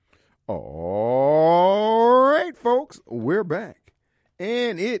All right, folks, we're back.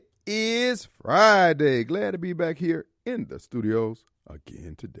 And it is Friday. Glad to be back here in the studios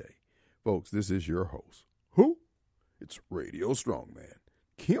again today. Folks, this is your host. Who? It's Radio Strongman.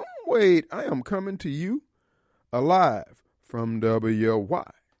 Kim Wade. I am coming to you alive from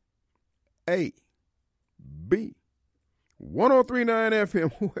WYAB 1039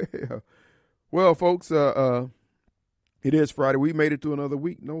 FM. Well, folks, it is Friday. We made it through another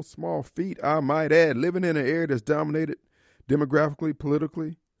week. No small feat, I might add. Living in an area that's dominated demographically,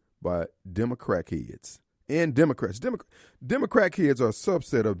 politically by Democrat heads and Democrats. Democrat heads are a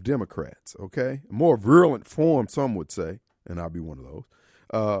subset of Democrats, okay? A more virulent form, some would say, and I'll be one of those,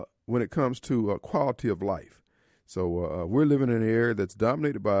 when it comes to quality of life. So we're living in an area that's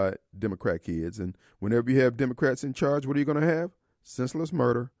dominated by Democrat kids, and whenever you have Democrats in charge, what are you going to have? Senseless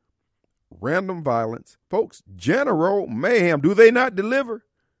murder, random violence. Folks, general mayhem. Do they not deliver?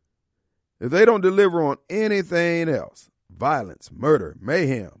 If they don't deliver on anything else, violence, murder,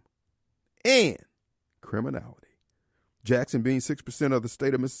 mayhem, and criminality. Jackson, being 6% of the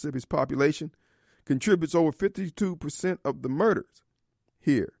state of Mississippi's population, contributes over 52% of the murders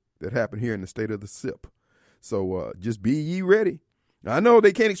here that happen here in the state of the SIP. So just be ye ready. I know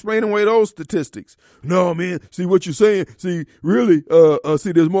they can't explain away those statistics. No, man, see what you're saying. See, really,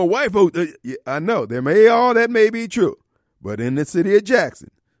 see, there's more white folks. Yeah, I know, that may be true. But in the city of Jackson,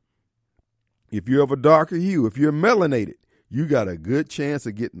 if you're of a darker hue, if you're melanated, you got a good chance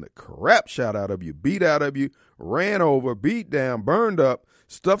of getting the crap shot out of you, beat out of you, ran over, beat down, burned up,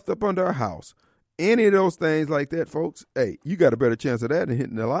 stuffed up under a house. Any of those things like that, folks, hey, you got a better chance of that than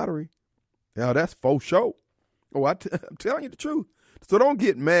hitting the lottery. Now, that's faux show. Oh, I'm telling you the truth. So don't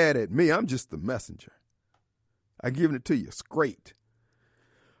get mad at me. I'm just the messenger. I'm giving it to you straight.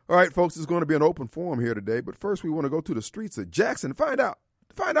 All right, folks, it's going to be an open forum here today. But first, we want to go to the streets of Jackson and find out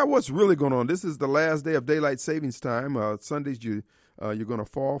what's really going on. This is the last day of daylight savings time. Sundays, you're going to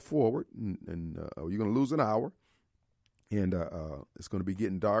fall forward and you're going to lose an hour. And it's going to be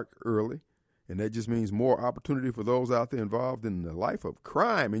getting dark early. And that just means more opportunity for those out there involved in the life of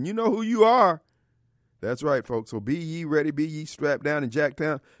crime. And you know who you are. That's right, folks. So be ye ready, be ye strapped down in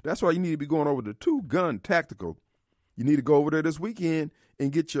Jacktown. That's why you need to be going over to Two Gun Tactical. You need to go over there this weekend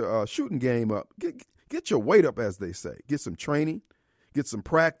and get your shooting game up. Get your weight up, as they say. Get some training, get some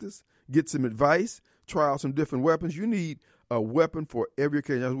practice, get some advice, try out some different weapons. You need a weapon for every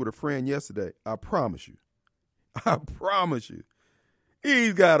occasion. I was with a friend yesterday. I promise you.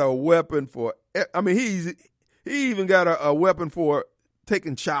 He's got a weapon for, he even got a weapon for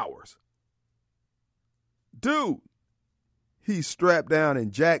taking showers. Dude, he's strapped down in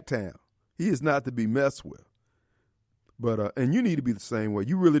Jacktown. He is not to be messed with. But and you need to be the same way.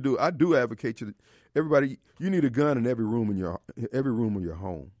 You really do. I do advocate you. Everybody, you need a gun in every room of your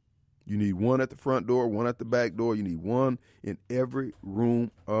home. You need one at the front door, one at the back door. You need one in every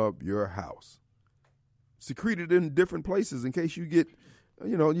room of your house. Secreted in different places in case you get,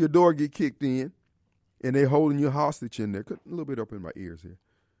 your door get kicked in, and they're holding you hostage in there. A little bit up in my ears here.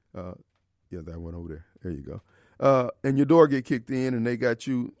 Yeah, that one over there. There you go. And your door get kicked in, and they got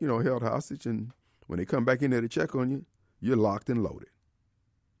you, held hostage. And when they come back in there to check on you, you're locked and loaded.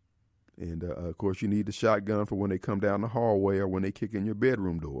 And, of course, you need the shotgun for when they come down the hallway or when they kick in your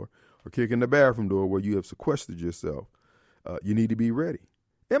bedroom door or kick in the bathroom door where you have sequestered yourself. You need to be ready.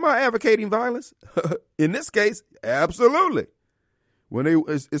 Am I advocating violence? In this case, absolutely.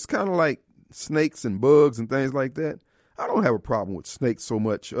 It's kind of like snakes and bugs and things like that. I don't have a problem with snakes so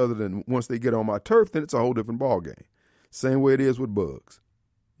much other than once they get on my turf, then it's a whole different ballgame. Same way it is with bugs,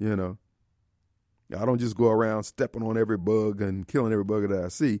 I don't just go around stepping on every bug and killing every bug that I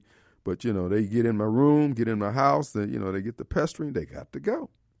see. But, they get in my room, get in my house, they get the pestering, they got to go.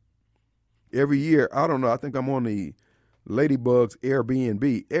 Every year, I don't know, I think I'm on the Ladybugs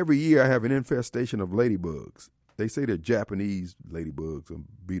Airbnb. Every year I have an infestation of ladybugs. They say they're Japanese ladybugs or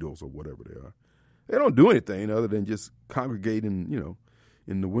beetles or whatever they are. They don't do anything other than just congregating,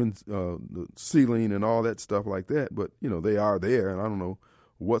 in the ceiling and all that stuff like that. But, they are there, and I don't know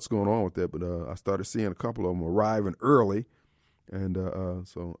what's going on with that. But I started seeing a couple of them arriving early, and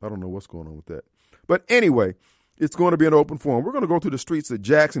so I don't know what's going on with that. But anyway, it's going to be an open forum. We're going to go through the streets of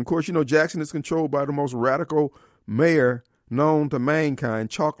Jackson. Of course, Jackson is controlled by the most radical mayor known to mankind,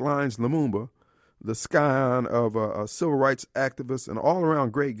 Chalklines Lumumba, the scion of a civil rights activist and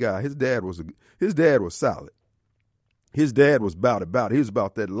all-around great guy. His dad was solid. His dad was about it. He was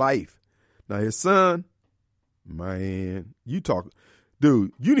about that life. Now his son, man,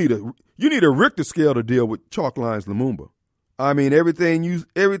 dude. You need a Richter scale to deal with Chalklines Lumumba. I mean, everything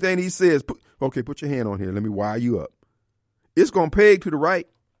he says. Put your hand on here. Let me wire you up. It's gonna peg to the right,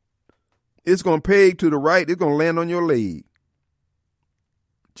 It's going to peg to the right. It's going to land on your leg.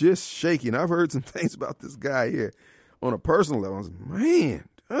 Just shaking. I've heard some things about this guy here on a personal level. I was like,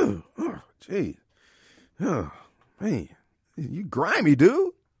 man, geez. Oh, man, you grimy,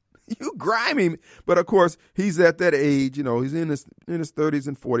 dude. You grimy. But, of course, he's at that age. You know, he's in his 30s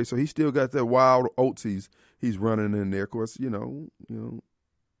and 40s, so he still got that wild oats he's running in there. Of course, you know.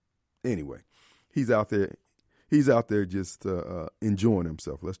 Anyway, he's out there. He's out there just enjoying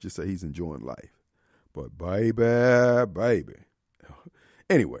himself. Let's just say he's enjoying life. But baby.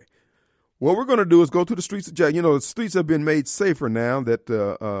 Anyway, what we're going to do is go to the streets of Jackson. You know, the streets have been made safer now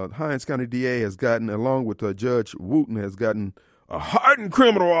that Hinds County DA has gotten, along with Judge Wooten, has gotten a hardened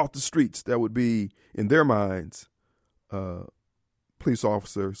criminal off the streets. That would be, in their minds, police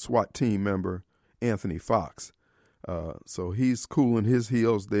officer, SWAT team member Anthony Fox. So he's cooling his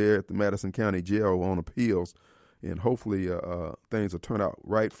heels there at the Madison County Jail on appeals. And hopefully things will turn out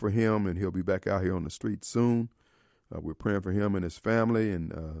right for him, and he'll be back out here on the street soon. We're praying for him and his family.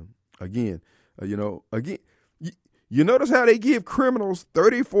 And again, you notice how they give criminals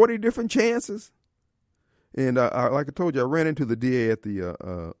 30, 40 different chances? And like I told you, I ran into the DA at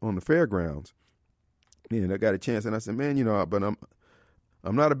the on the fairgrounds, and I got a chance. And I said, man, but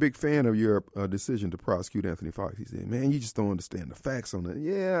I'm not a big fan of your decision to prosecute Anthony Fox. He said, man, you just don't understand the facts on it.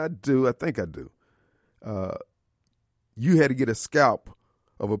 Yeah, I do. I think I do. You had to get a scalp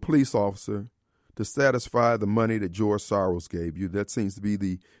of a police officer to satisfy the money that George Soros gave you. That seems to be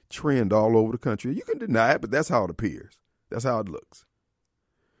the trend all over the country. You can deny it, but that's how it appears. That's how it looks.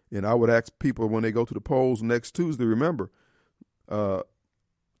 And I would ask people when they go to the polls next Tuesday, remember,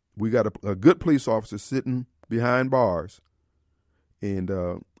 we got a good police officer sitting behind bars. And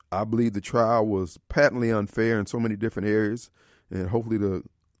I believe the trial was patently unfair in so many different areas. And hopefully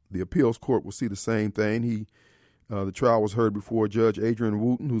the appeals court will see the same thing. The trial was heard before Judge Adrian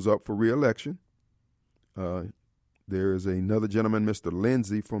Wooten, who's up for re-election. There is another gentleman, Mr.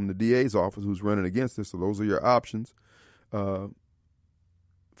 Lindsey, from the DA's office who's running against this. So those are your options.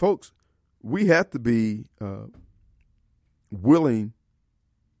 Folks, we have to be willing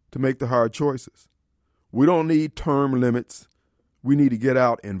to make the hard choices. We don't need term limits. We need to get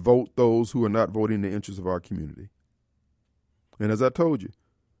out and vote those who are not voting in the interest of our community. And as I told you,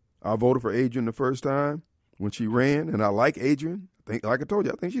 I voted for Adrian the first time when she ran, and I like Adrian. Like I told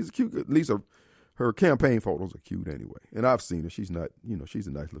you, I think she's cute. At least her campaign photos are cute anyway. And I've seen her. She's not, she's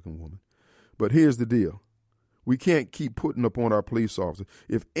a nice-looking woman. But here's the deal. We can't keep putting up on our police officers.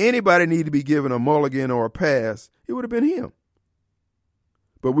 If anybody needed to be given a mulligan or a pass, it would have been him.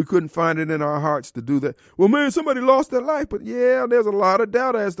 But we couldn't find it in our hearts to do that. Well, man, somebody lost their life. But, yeah, there's a lot of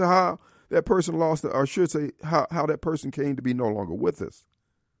doubt as to how that person lost it, or I should say how that person came to be no longer with us.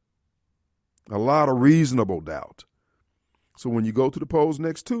 A lot of reasonable doubt. So when you go to the polls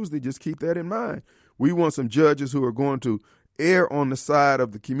next Tuesday, just keep that in mind. We want some judges who are going to err on the side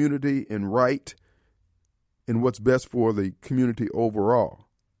of the community and right and what's best for the community overall.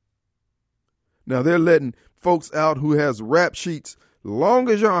 Now, they're letting folks out who has rap sheets long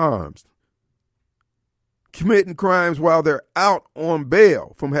as your arms, committing crimes while they're out on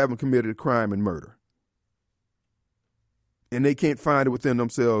bail from having committed a crime and murder. And they can't find it within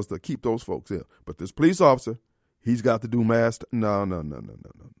themselves to keep those folks in. But this police officer, he's got to do mass. No.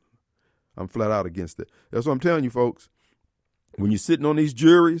 I'm flat out against it. That's what I'm telling you, folks. When you're sitting on these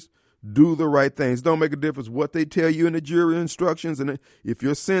juries, do the right things. Don't make a difference what they tell you in the jury instructions. And if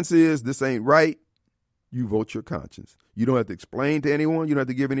your sense is this ain't right, you vote your conscience. You don't have to explain to anyone. You don't have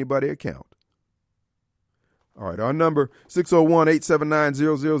to give anybody an account. All right, our number,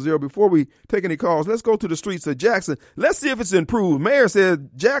 601-879-000. Before we take any calls, let's go to the streets of Jackson. Let's see if it's improved. Mayor said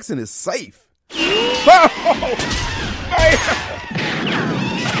Jackson is safe. I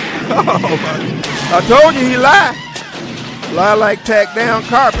told you he lied. Lie like tack down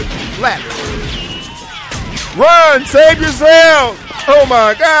carpet. Flat. Run, save yourself. Oh,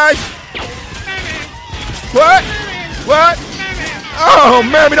 my gosh. What? Oh,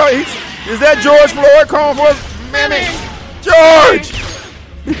 Mammy, no, is that George Floyd calling for us? Mammy! George!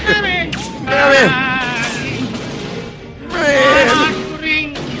 Mammy! Man!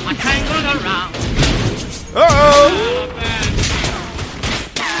 Uh-oh!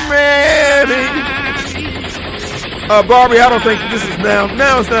 Mammy! Barbie, I don't think this is now.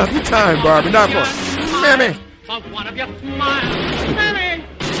 Now is not the time, Barbie. Not for Mammy!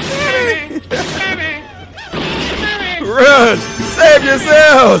 Run! Save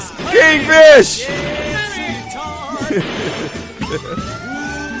yourselves! Kingfish!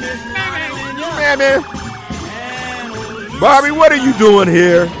 Mammy! Barbie, what are you doing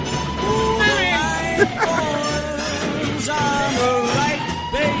here?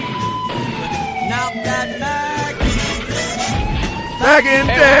 Backing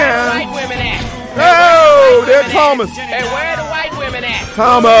Hey, down. where the white women at? Oh, there's Thomas. Hey, where the white women at?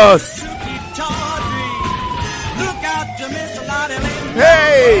 Thomas.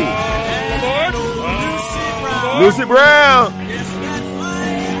 Hey. Lucy Brown.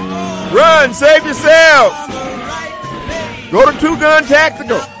 Run, save yourself. Go to Two Gun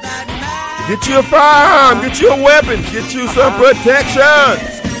Tactical. Get you a firearm, get you a weapon, get you some protection.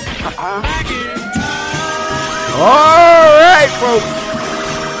 All right, folks.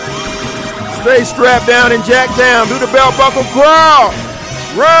 Stay strapped down in Jacktown. Do the belt buckle crawl.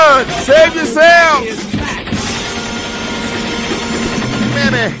 Run, save yourself.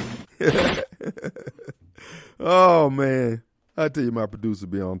 Man. Oh, man. I tell you, my producer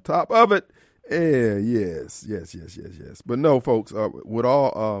be on top of it. Yeah, yes. But no, folks, with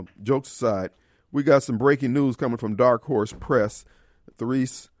all jokes aside, we got some breaking news coming from Dark Horse Press.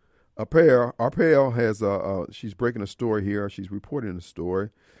 Therese Arpel has, she's breaking a story here. She's reporting a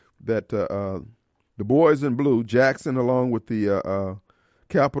story that the boys in blue, Jackson, along with the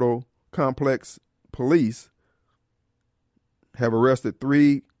Capitol Complex police, have arrested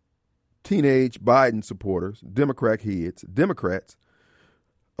 3 teenage Biden supporters, Democrats,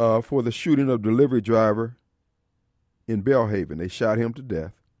 for the shooting of delivery driver in Belhaven. They shot him to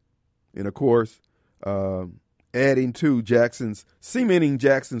death. And, of course, adding to cementing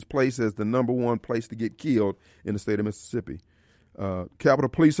Jackson's place as the number one place to get killed in the state of Mississippi. Capitol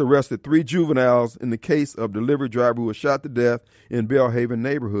Police arrested 3 juveniles in the case of delivery driver who was shot to death in Belhaven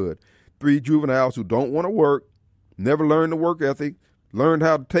neighborhood. 3 juveniles who don't want to work, never learned the work ethic, learned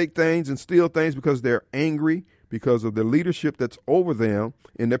how to take things and steal things because they're angry because of the leadership that's over them,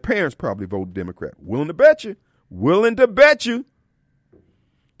 and their parents probably vote Democrat. Willing to bet you.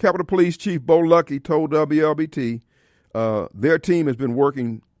 Capitol Police Chief Bo Luckey told WLBT their team has been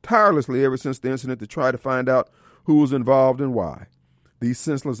working tirelessly ever since the incident to try to find out who was involved and why. These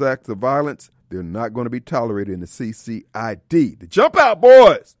senseless acts of violence, they're not going to be tolerated in the CCID. The Jump Out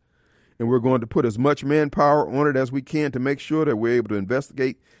Boys! And we're going to put as much manpower on it as we can to make sure that we're able to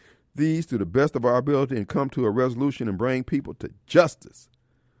investigate these to the best of our ability and come to a resolution and bring people to justice.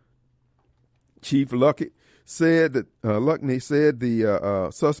 Chief Luckney said the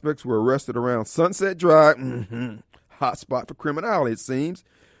suspects were arrested around Sunset Drive, hot spot for criminality, it seems.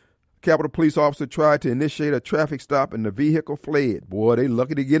 Capitol Police officer tried to initiate a traffic stop and the vehicle fled. Boy, they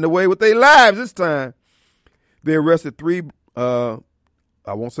lucky to get away with their lives this time. They arrested 3, I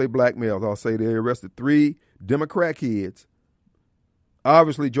won't say black males, I'll say they arrested 3 Democrat kids,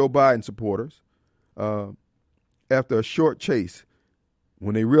 obviously Joe Biden supporters, after a short chase.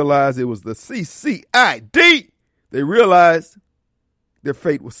 When they realized it was the CCID, they realized their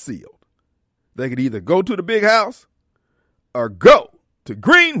fate was sealed. They could either go to the big house or go to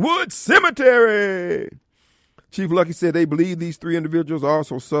Greenwood Cemetery. Chief Luckey said they believe these 3 individuals are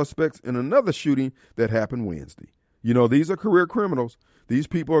also suspects in another shooting that happened Wednesday. You know, these are career criminals. These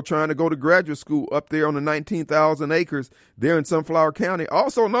people are trying to go to graduate school up there on the 19,000 acres there in Sunflower County,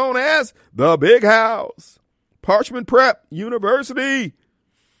 also known as the Big House. Parchman Prep University.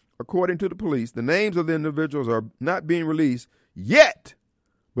 According to the police, the names of the individuals are not being released yet,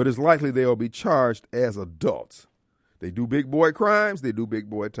 but it's likely they'll be charged as adults. They do big boy crimes, they do big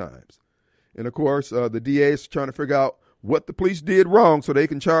boy times. And, of course, the DA is trying to figure out what the police did wrong so they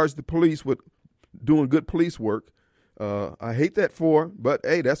can charge the police with doing good police work. I hate that but,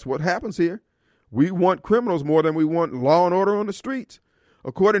 hey, that's what happens here. We want criminals more than we want law and order on the streets.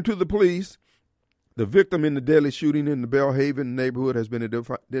 According to the police, the victim in the deadly shooting in the Belhaven neighborhood has been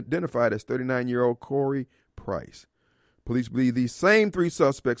identified as 39-year-old Corey Price. Police believe these same 3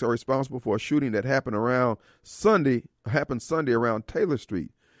 suspects are responsible for a shooting that happened Sunday around Taylor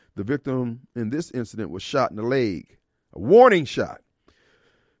Street. The victim in this incident was shot in the leg, a warning shot.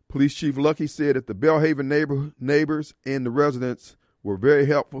 Police Chief Luckey said that the Belhaven neighbors and the residents were very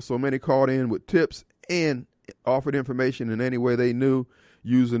helpful, so many called in with tips and offered information in any way they knew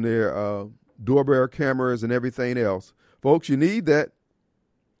using their doorbell cameras and everything else. Folks, you need that.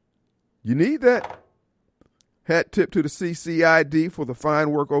 You need that. Hat tip to the CCID for the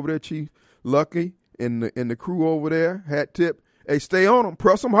fine work over there, Chief Luckey and the crew over there. Hat tip. Hey, stay on them.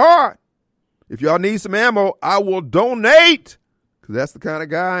 Press them hard. If y'all need some ammo, I will donate. Because that's the kind of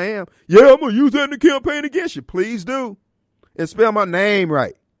guy I am. Yeah, I'm going to use that in the campaign against you. Please do. And spell my name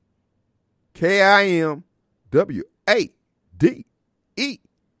right. Kimwade.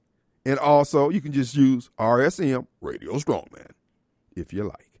 And also, you can just use RSM, Radio Strongman, if you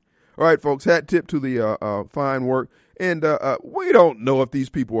like. All right, folks, hat tip to the fine work. And we don't know if these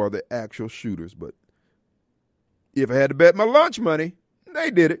people are the actual shooters, but if I had to bet my lunch money,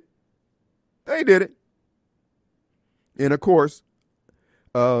 they did it. They did it. And, of course,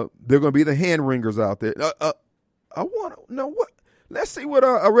 They're going to be the hand wringers out there. I want to know what. Let's see what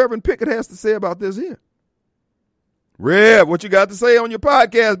Reverend Pickett has to say about this here. Rev, what you got to say on your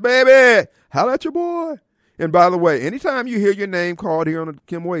podcast, baby? Holla at your boy. And by the way, anytime you hear your name called here on the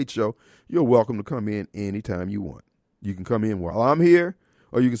Kim Wade Show, you're welcome to come in anytime you want. You can come in while I'm here,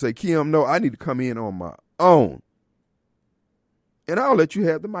 or you can say, Kim, no, I need to come in on my own. And I'll let you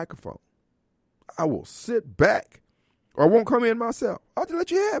have the microphone. I will sit back, or I won't come in myself. I'll just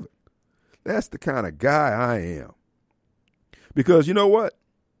let you have it. That's the kind of guy I am. Because you know what?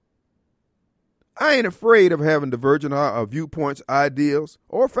 I ain't afraid of having divergent viewpoints, ideals,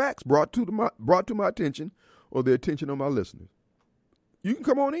 or facts brought to my attention or the attention of my listeners. You can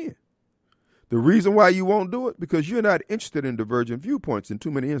come on in. The reason why you won't do it, because you're not interested in divergent viewpoints in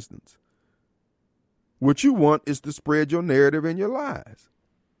too many instances. What you want is to spread your narrative and your lies.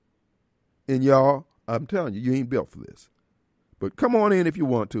 And y'all, I'm telling you, you ain't built for this. But come on in if you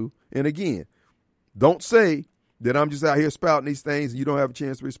want to. And again, don't say that I'm just out here spouting these things and you don't have a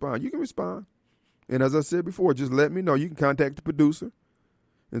chance to respond. You can respond. And as I said before, just let me know. You can contact the producer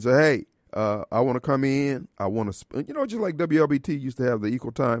and say, hey, I want to come in. I want to, just like WLBT used to have the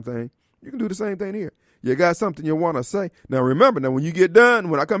equal time thing. You can do the same thing here. You got something you want to say. Now, remember, when you get done,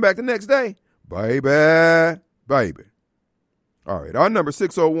 when I come back the next day, baby. All right, our number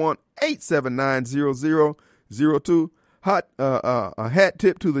 601-879-0002. A hat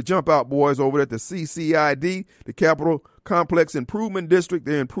tip to the Jump Out boys over at the CCID, the Capital Complex Improvement District.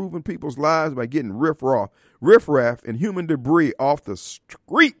 They're improving people's lives by getting riffraff and human debris off the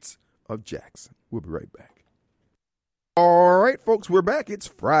streets of Jackson. We'll be right back. All right, folks, we're back. It's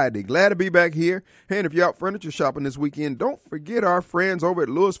Friday. Glad to be back here. And if you're out furniture shopping this weekend, don't forget our friends over at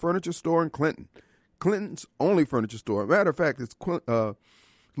Lewis Furniture Store in Clinton. Clinton's only furniture store. Matter of fact, it's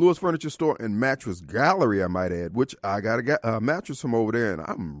Lewis Furniture Store and Mattress Gallery, I might add, which I got a mattress from over there, and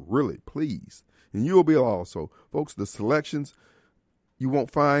I'm really pleased. And you'll be also. Folks, the selections, you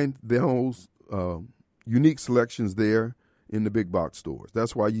won't find those unique selections there in the big box stores.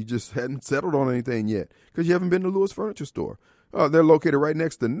 That's why you just hadn't settled on anything yet, because you haven't been to Lewis Furniture Store. They're located right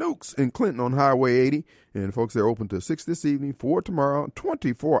next to Nukes in Clinton on Highway 80. And, folks, they're open till 6 this evening, 4 tomorrow,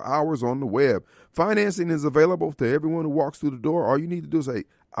 24 hours on the web. Financing is available to everyone who walks through the door. All you need to do is say,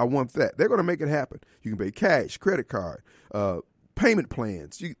 I want that. They're going to make it happen. You can pay cash, credit card, payment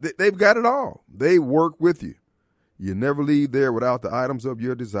plans. They've got it all. They work with you. You never leave there without the items of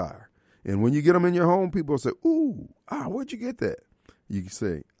your desire. And when you get them in your home, people say, ooh, where'd you get that? You can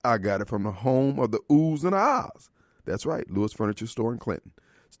say, I got it from the home of the oohs and ahs. That's right, Lewis Furniture Store in Clinton.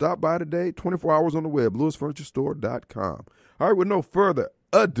 Stop by today, 24 hours on the web, lewisfurniturestore.com. All right, with no further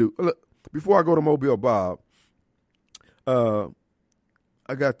ado, before I go to Mobile Bob, I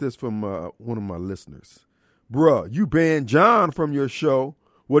got this from one of my listeners. Bruh, you banned John from your show.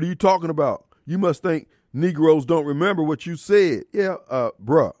 What are you talking about? You must think Negroes don't remember what you said. Yeah,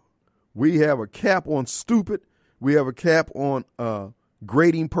 bruh, we have a cap on stupid. We have a cap on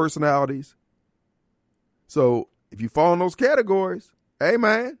grading personalities. So if you fall in those categories, hey,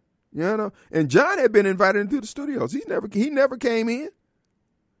 man, And John had been invited into the studios. He never came in.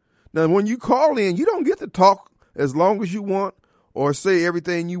 Now, when you call in, you don't get to talk as long as you want or say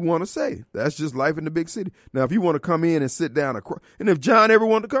everything you want to say. That's just life in the big city. Now, if you want to come in and sit down, and if John ever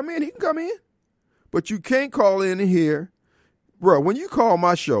wanted to come in, he can come in. But you can't call in here. Bro, when you call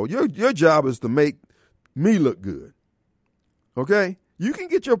my show, your job is to make me look good. Okay? You can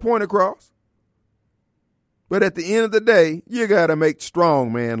get your point across. But at the end of the day, you got to make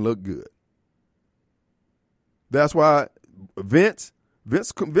strong man look good. That's why Vince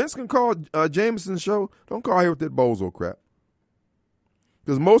can call Jameson's show. Don't call here with that bozo crap.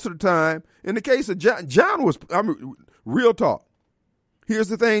 Because most of the time, in the case of John was, real talk. Here's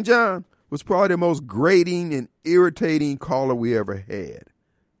the thing, John was probably the most grating and irritating caller we ever had.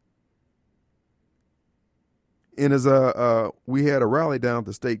 And as we had a rally down at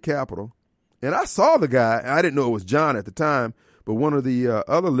the state capitol, and I saw the guy. I didn't know it was John at the time, but one of the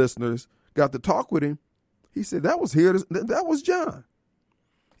other listeners got to talk with him. He said, that was John.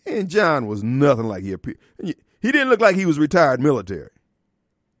 And John was nothing like he appeared. He didn't look like he was retired military.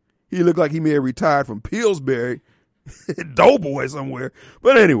 He looked like he may have retired from Pillsbury, Doughboy somewhere.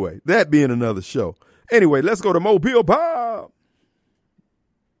 But anyway, that being another show. Anyway, let's go to Mobile Bob.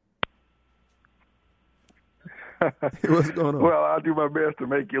 What's going on? Well, I'll do my best to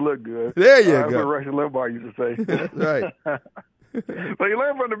make you look good. There you go. That's what Rush Limbaugh used to say. That's right. So you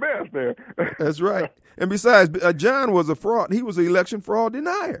learn from the best there. That's right. And besides, John was a fraud. He was an election fraud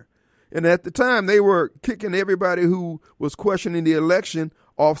denier. And at the time, they were kicking everybody who was questioning the election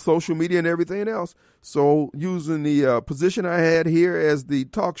off social media and everything else. So using the position I had here as the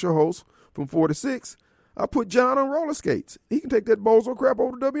talk show host from 4 to 6, I put John on roller skates. He can take that bozo crap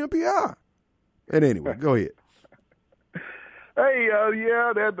over to WMPI. And anyway, go ahead. Hey,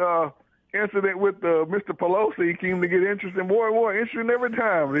 that incident with Mr. Pelosi seemed to get interesting, more and more interesting every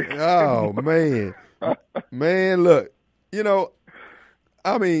time. Oh, man. Man, look,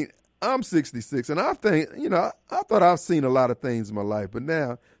 I mean, I'm 66, and I think, I thought I've seen a lot of things in my life, but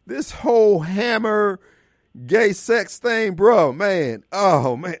now this whole hammer gay sex thing, bro, man,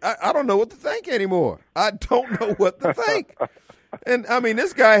 oh, man, I don't know what to think anymore. I don't know what to think. And, I mean,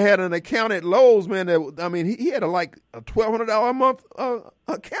 this guy had an account at Lowe's, man, he had a $1,200 a month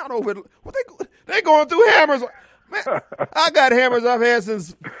account over it. What they going through hammers. Man, I got hammers I've had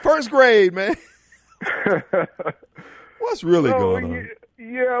since first grade, man. What's really going on?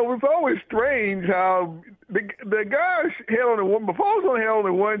 Yeah, it was always strange how the guy had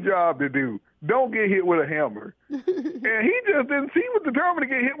only one job to do. Don't get hit with a hammer. And he just didn't. He was determined to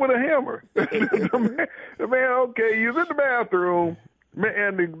get hit with a hammer. the man, okay, he was in the bathroom,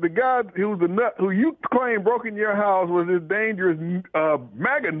 and the guy who was the nut, who you claim broke in your house, was this dangerous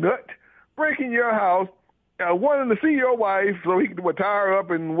MAGA nut breaking your house, wanting to see your wife so he could tie her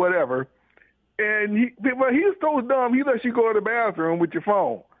up and whatever. And he was so dumb, he lets you go to the bathroom with your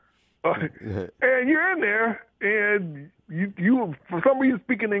phone. And you're in there, and you for some reason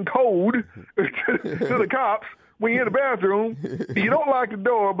speaking in code to the cops when you're in the bathroom. You don't lock the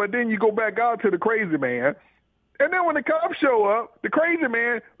door, but then you go back out to the crazy man. And then when the cops show up, the crazy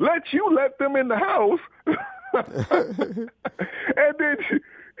man lets you let them in the house. And then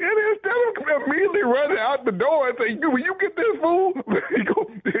instead of immediately running out the door and say, "Will you get this fool?"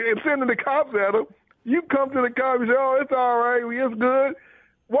 and sending the cops at him, you come to the cops and say, "Oh, it's all right, it's good."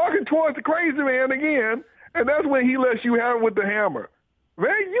 Walking towards the crazy man again, and that's when he lets you have it with the hammer.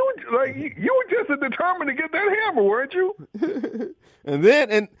 Man, you were just determined to get that hammer, weren't you? and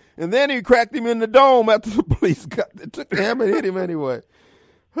then he cracked him in the dome after the police took the hammer and hit him anyway.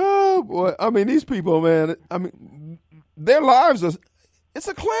 Oh boy, I mean these people, man. I mean their lives it's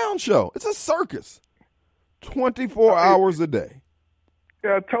a clown show. It's a circus. 24 hours a day.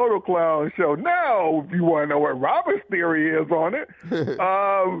 Yeah, total clown show. Now, if you want to know what Robert's theory is on it,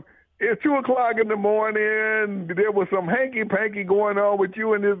 it's 2 o'clock in the morning. There was some hanky-panky going on with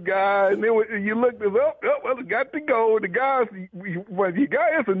you and this guy, and you looked this up. Well, it got to go. The guy, the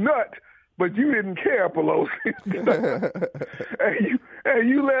guy is a nut, but you didn't care, Pelosi. and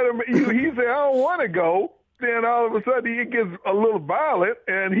you let him. He said, "I don't want to go." Then all of a sudden he gets a little violent,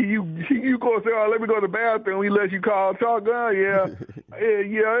 and you go and say, "Oh, let me go to the bathroom." He lets you call, talk. I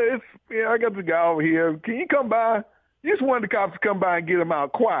got the guy over here. Can you come by? You just wanted the cops to come by and get him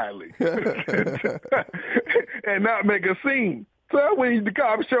out quietly, and not make a scene. So when the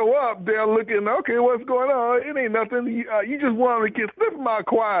cops show up, they're looking, okay, what's going on? It ain't nothing. You just want to slip him out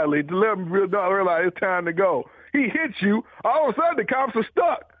quietly to let him realize it's time to go. He hits you. All of a sudden, the cops are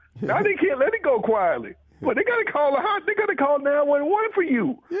stuck. Now they can't let it go quietly. Well, they got to call they got to call 911 for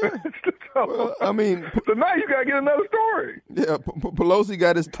you. Yeah. Well, I mean, so now you got to get another story. Yeah, Pelosi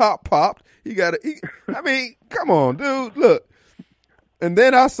got his top popped. I mean, come on, dude. Look. And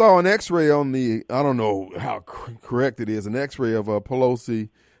then I saw an X-ray on I don't know how correct it is, an X-ray of Pelosi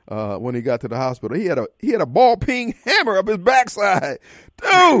when he got to the hospital. He had a ball peen hammer up his backside.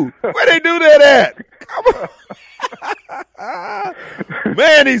 Dude, where they do that at? Come on.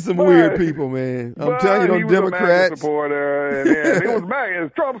 Man, he's some weird people, man. I'm telling you, those Democrats. He was a MAGA supporter, and it was MAGA.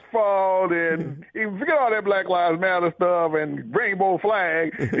 It's Trump's fault, and forget all that Black Lives Matter stuff and rainbow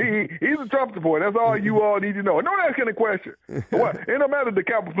flag. He's a Trump supporter. That's all you all need to know. Don't ask any question. What? It don't matter if the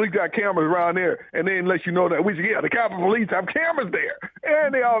Capitol Police got cameras around there, and then let you know that the Capitol Police have cameras there,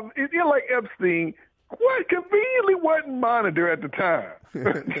 and it's like Epstein. What conveniently wasn't monitored at the time.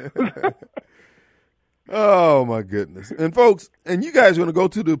 Oh, my goodness. And, folks, and you guys are going to go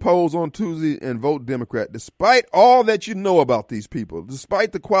to the polls on Tuesday and vote Democrat, despite all that you know about these people,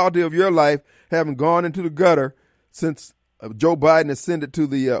 despite the quality of your life having gone into the gutter since Joe Biden ascended to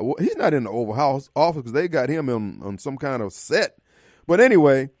the he's not in the Oval House office because they got him on some kind of set. But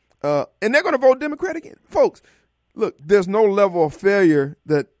anyway, and they're going to vote Democrat again. Folks, look, there's no level of failure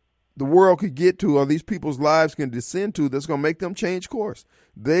that the world could get to or these people's lives can descend to that's going to make them change course.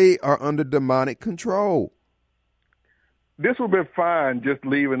 They are under demonic control. This would have been fine just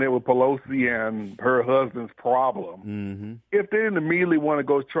leaving it with Pelosi and her husband's problem. Mm-hmm. If they didn't immediately want to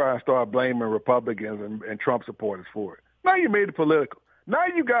go try and start blaming Republicans and Trump supporters for it. Now you made it political. Now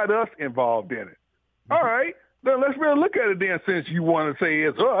you got us involved in it. Mm-hmm. All right, then let's really look at it then since you want to say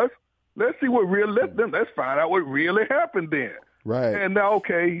it's us. Let's see what let's find out what really happened then. Right. And now,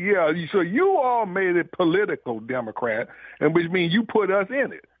 okay, yeah, so you all made it political Democrat, and which means you put us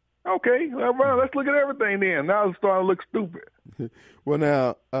in it. Okay, well, let's look at everything then. Now it's starting to look stupid. Well,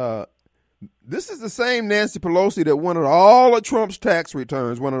 now, this is the same Nancy Pelosi that wanted all of Trump's tax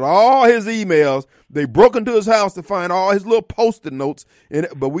returns, wanted all his emails. They broke into his house to find all his little Post-it notes,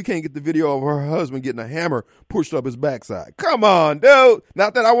 but we can't get the video of her husband getting a hammer pushed up his backside. Come on, dude.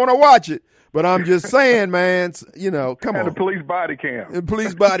 Not that I want to watch it, but I'm just saying, man, come on. And the police body cam. And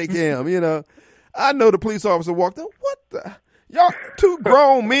police body cam, I know the police officer walked up. What the? Y'all, two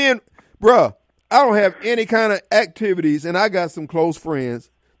grown men, bruh. I don't have any kind of activities, and I got some close friends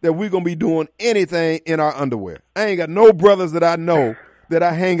that we're going to be doing anything in our underwear. I ain't got no brothers that I know that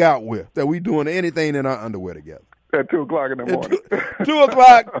I hang out with that we doing anything in our underwear together. At 2 o'clock in the morning. 2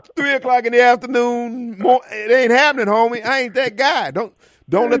 o'clock, 3 o'clock in the afternoon. It ain't happening, homie. I ain't that guy. Don't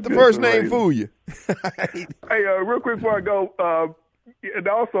let the first name fool you. Hey, real quick before I go, and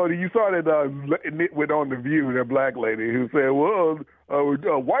also you saw that Nick went on The View, that black lady who said, well,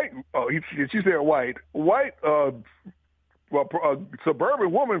 white, she said white,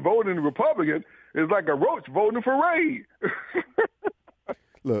 suburban woman voting Republican is like a roach voting for Ray.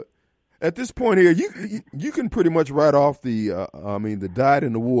 Look, at this point here, you can pretty much write off the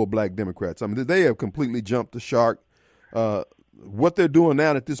dyed-in-the-wool black Democrats. I mean, they have completely jumped the shark. What they're doing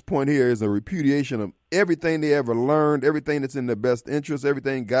now at this point here is a repudiation of everything they ever learned, everything that's in their best interest,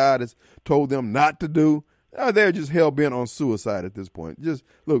 everything God has told them not to do. They're just hell-bent on suicide at this point. Just,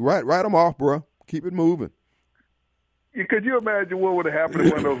 look, write them off, bro. Keep it moving. Could you imagine what would have happened to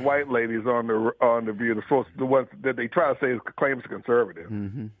one of those white ladies on the View, the ones that they try to say claims conservative?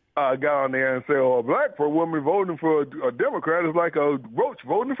 Mm-hmm. Got on there and say, "Oh, black for a woman voting for a Democrat is like a roach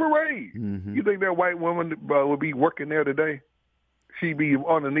voting for Ray." Mm-hmm. You think that white woman would be working there today? She'd be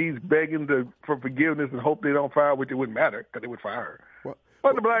on her knees begging for forgiveness and hope they don't fire her, which it wouldn't matter because they would fire her.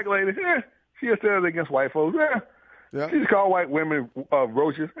 But the black lady, she said it against white folks. Yeah. She just called white women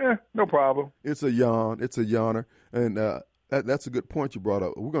roaches. No problem. It's a yawn. It's a yawner. And that's a good point you brought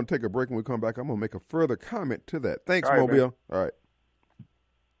up. We're going to take a break. When we come back, I'm going to make a further comment to that. Thanks, all right, Mobile. Man. All right.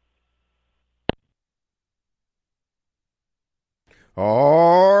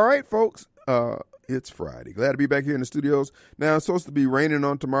 All right, folks. It's Friday. Glad to be back here in the studios. Now, it's supposed to be raining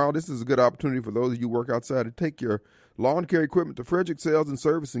on tomorrow. This is a good opportunity for those of you who work outside to take your lawn care equipment to Frederick Sales and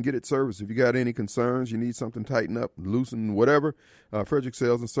Service and get it serviced. If you got any concerns, you need something tightened up, loosened, whatever, Frederick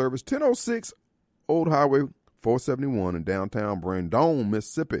Sales and Service, 1006 Old Highway 471 in downtown Brandon,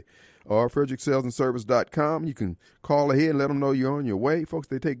 Mississippi, or fredericksalesandservice.com. You can call ahead and let them know you're on your way. Folks,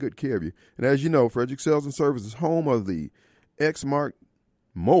 they take good care of you. And as you know, Frederick Sales and Service is home of the Exmark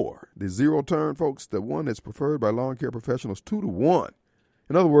mower, the zero turn, folks, the one that's preferred by lawn care professionals 2-to-1.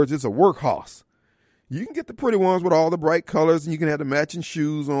 In other words, it's a workhorse. You can get the pretty ones with all the bright colors, and you can have the matching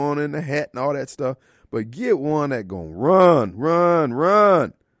shoes on and the hat and all that stuff, but get one that gonna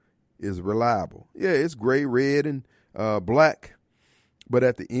run, is reliable. Yeah, it's gray, red, and black, but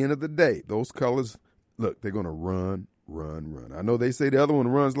at the end of the day, those colors, look, they're gonna run. I know they say the other one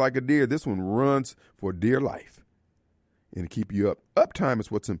runs like a deer. This one runs for dear life. And to keep you up. Uptime is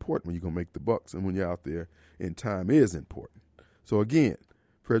what's important when you're going to make the bucks and when you're out there, and time is important. So again,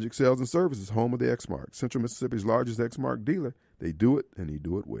 Frederick Sales and Service is home of the Exmark, Central Mississippi's largest Exmark dealer. They do it, and they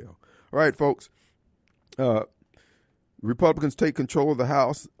do it well. All right, folks. Republicans take control of the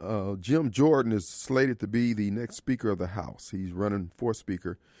House. Jim Jordan is slated to be the next Speaker of the House. He's running for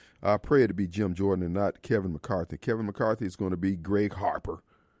Speaker. I pray it to be Jim Jordan and not Kevin McCarthy. Kevin McCarthy is going to be Greg Harper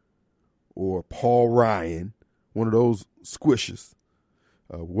or Paul Ryan, one of those squishes.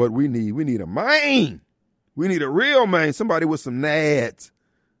 What we need a man. We need a real man, somebody with some nads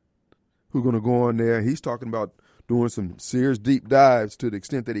who's going to go on there. He's talking about doing some serious deep dives to the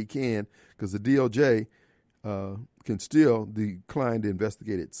extent that he can, because the DOJ can still decline to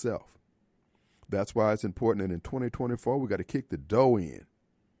investigate itself. That's why it's important that in 2024, we got to kick the dough in.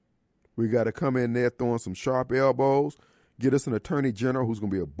 We got to come in there throwing some sharp elbows, get us an attorney general who's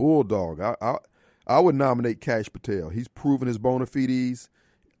going to be a bulldog. I would nominate Kash Patel. He's proven his bona fides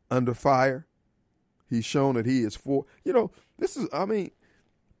under fire. He's shown that he is for,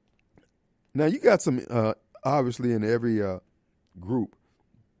 now you got some, obviously in every group,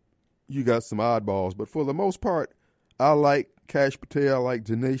 you got some oddballs, but for the most part, I like Kash Patel, I like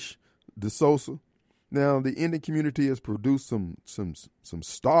Dinesh D'Souza. Now, the Indian community has produced some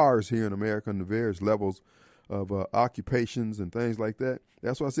stars here in America on the various levels of occupations and things like that.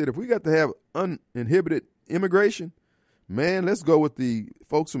 That's why I said if we got to have uninhibited immigration, man, let's go with the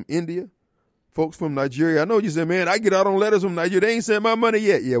folks from India, folks from Nigeria. I know you said, man, I get out on letters from Nigeria. They ain't sent my money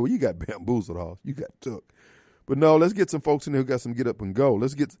yet. Yeah, well, you got bamboozled off. You got took. But no, let's get some folks in there who got some get up and go.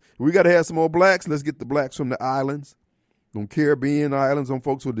 We got to have some more blacks. Let's get the blacks from the islands, from Caribbean islands, on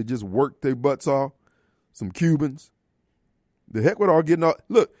folks who they just work their butts off, some Cubans. The heck with all getting all.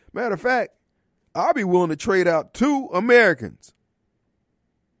 Look, matter of fact, I'll be willing to trade out 2 Americans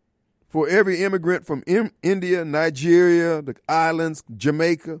for every immigrant from India, Nigeria, the islands,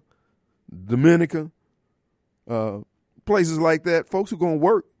 Jamaica, Dominica, places like that. Folks who are going to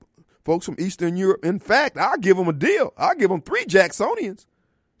work. Folks from Eastern Europe. In fact, I'll give them a deal. I'll give them 3 Jacksonians.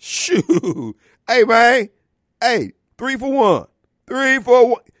 Shoot. Hey, man. Hey, 3 for 1. 3 for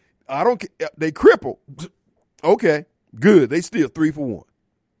 1. I don't care. They crippled. Okay, good. They still 3 for 1.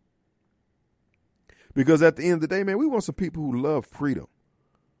 Because at the end of the day, man, we want some people who love freedom,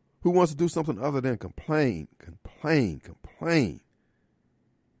 who wants to do something other than complain.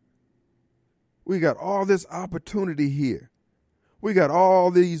 We got all this opportunity here. We got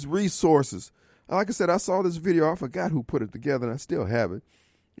all these resources. Like I said, I saw this video. I forgot who put it together, and I still have it.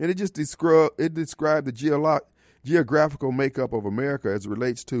 And it just described the geographical makeup of America as it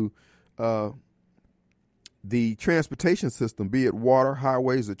relates to the transportation system, be it water,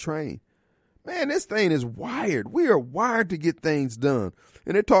 highways, or train. Man, this thing is wired. We are wired to get things done.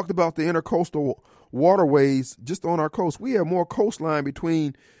 And it talked about the intercoastal waterways just on our coast. We have more coastline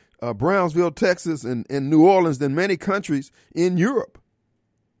between Brownsville, Texas, and New Orleans than many countries in Europe.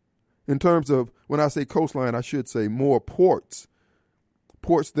 In terms of, when I say coastline, I should say more ports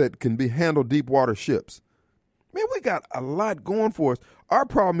that can handle deep water ships. Man, we got a lot going for us. Our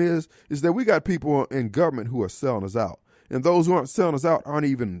problem is that we got people in government who are selling us out. And those who aren't selling us out aren't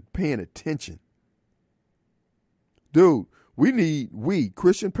even paying attention. Dude, we,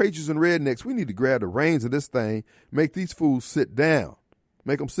 Christian patriots and rednecks, we need to grab the reins of this thing, make these fools sit down.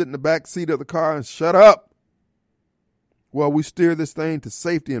 Make them sit in the back seat of the car and shut up while we steer this thing to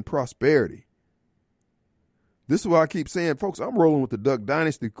safety and prosperity. This is why I keep saying, folks, I'm rolling with the Duck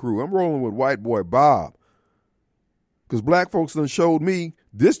Dynasty crew. I'm rolling with White Boy Bob. Because black folks done showed me,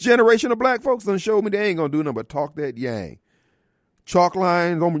 this generation of black folks done showed me they ain't going to do nothing but talk that yang. Chalk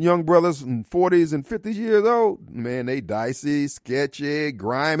lines on young brothers in 40s and 50s years old, man, they dicey, sketchy,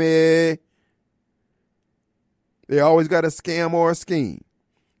 grimy. They always got a scam or a scheme.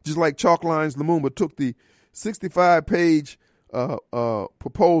 Just like Chalk Lines Lumumba took the 65-page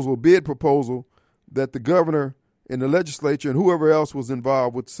bid proposal that the governor and the legislature and whoever else was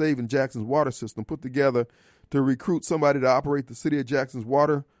involved with saving Jackson's water system put together to recruit somebody to operate the city of Jackson's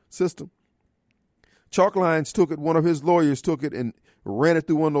water system. Chalk Lines took it, one of his lawyers took it and ran it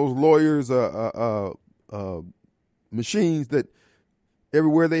through one of those lawyers' machines that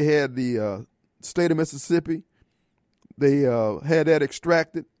everywhere they had the state of Mississippi, they had that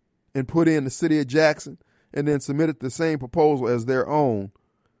extracted and put in the city of Jackson and then submitted the same proposal as their own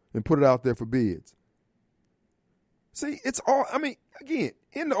and put it out there for bids. See, it's all, again,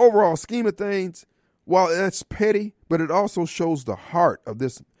 in the overall scheme of things, while that's petty, but it also shows the heart of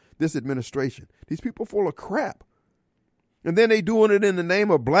this administration. These people full of crap. And then they doing it in the name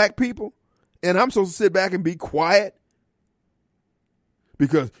of black people, and I'm supposed to sit back and be quiet?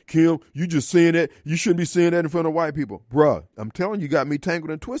 Because, Kim, you just saying that. You shouldn't be saying that in front of white people. Bruh, I'm telling you, got me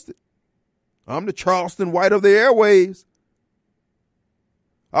tangled and twisted. I'm the Charleston White of the airwaves.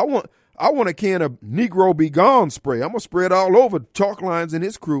 I want a can of Negro Be Gone spray. I'm going to spray it all over Chalk Lines and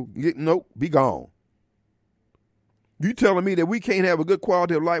his crew. Nope, be gone. You telling me that we can't have a good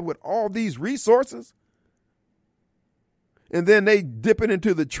quality of life with all these resources? And then they dip it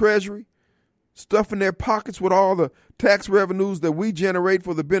into the treasury, stuffing their pockets with all the tax revenues that we generate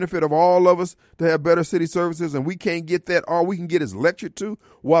for the benefit of all of us to have better city services, and we can't get that. All we can get is lectured to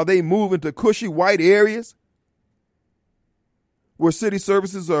while they move into cushy white areas where city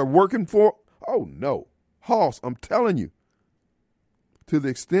services are working for. Oh, no. Hoss, I'm telling you, to the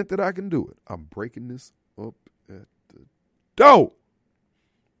extent that I can do it, I'm breaking this up at the door.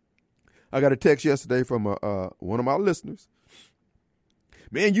 I got a text yesterday from one of my listeners.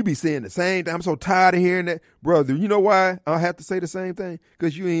 Man, you be saying the same thing. I'm so tired of hearing that. Brother, you know why I have to say the same thing?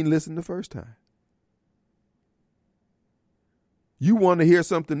 Because you ain't listened the first time. You want to hear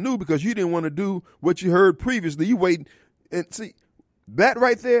something new because you didn't want to do what you heard previously. You wait and see, that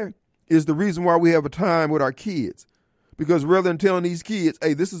right there is the reason why we have a time with our kids. Because rather than telling these kids,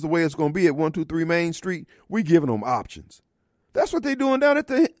 hey, this is the way it's going to be at 123 Main Street, we giving them options. That's what they're doing down at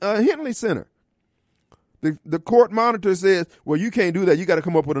the Henley Center. The court monitor says, well, you can't do that. You got to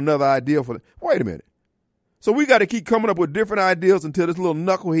come up with another idea for that. Wait a minute. So we got to keep coming up with different ideas until this little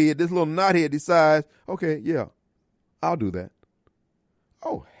knucklehead, this little knothead decides, okay, yeah, I'll do that.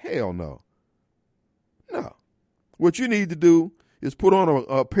 Oh, hell no. No. What you need to do is put on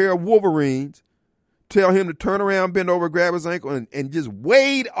a pair of Wolverines, tell him to turn around, bend over, grab his ankle, and just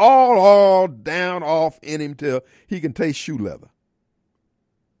wade all down off in him till he can taste shoe leather.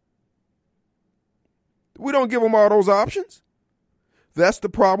 We don't give them all those options. That's the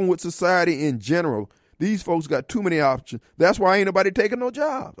problem with society in general. These folks got too many options. That's why ain't nobody taking no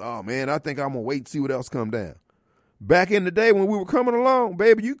jobs. Oh, man, I think I'm going to wait and see what else come down. Back in the day when we were coming along,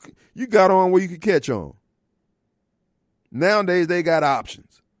 baby, you got on where you could catch on. Nowadays, they got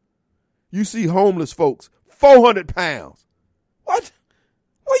options. You see homeless folks, 400 pounds. What?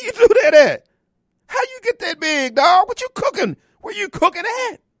 Where you do that at? How you get that big, dog? What you cooking? Where you cooking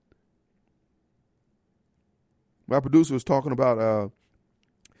at? My producer was talking about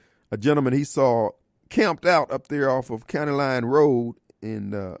a gentleman he saw camped out up there off of County Line Road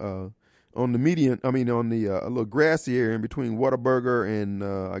in on the median. I mean, on the a little grassy area in between Whataburger and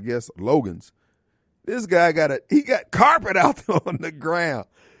I guess Logan's. This guy got carpet out there on the ground.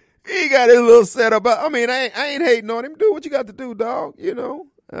 He got his little setup. I mean, I ain't hating on him. Do what you got to do, dog. You know.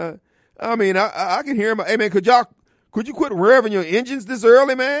 I mean, I can hear him. Hey man, could you quit revving your engines this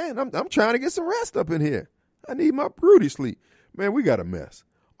early, man? I'm trying to get some rest up in here. I need my broody sleep. Man, we got a mess.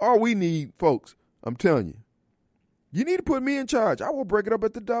 All we need, folks, I'm telling you, you need to put me in charge. I will break it up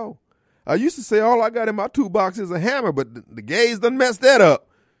at the door. I used to say all I got in my toolbox is a hammer, but the gays done messed that up.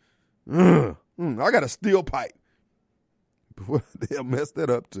 I got a steel pipe. They'll mess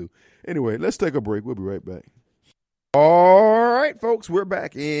that up too. Anyway, let's take a break. We'll be right back. All right, folks, we're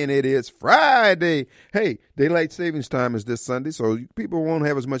back, and it is Friday. Hey, daylight savings time is this Sunday, so people won't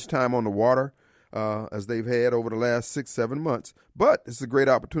have as much time on the water as they've had over the last 6-7 months. But it's a great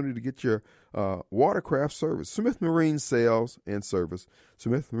opportunity to get your watercraft service. Smith Marine Sales and Service.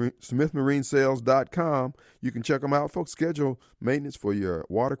 SmithMarineSales.com. You can check them out, folks. Schedule maintenance for your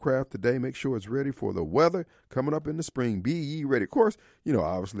watercraft today. Make sure it's ready for the weather coming up in the spring. Be ye ready. Of course, you know,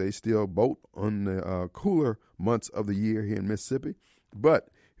 obviously they still boat on the cooler months of the year here in Mississippi. But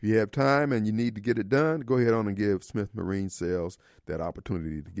if you have time and you need to get it done, go ahead on and give Smith Marine Sales that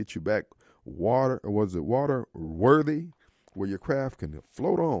opportunity to get you back water worthy, where your craft can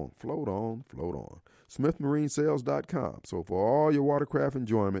float on. SmithMarineSales.com. So for all your watercraft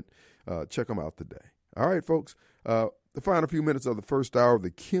enjoyment, check them out today. All right, folks. The final few minutes of the first hour of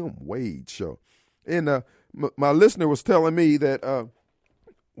the Kim Wade Show, and my listener was telling me that,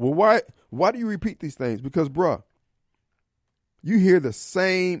 well, why do you repeat these things? Because, bruh, you hear the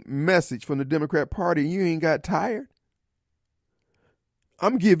same message from the Democrat Party and you ain't got tired.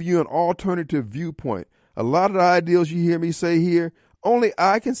 I'm giving you an alternative viewpoint. A lot of the ideals you hear me say here, only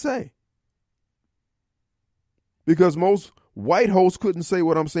I can say. Because most white hosts couldn't say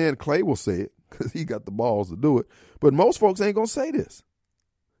what I'm saying. Clay will say it because he got the balls to do it. But most folks ain't going to say this.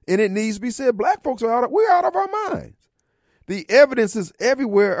 And it needs to be said. Black folks we're out of our minds. The evidence is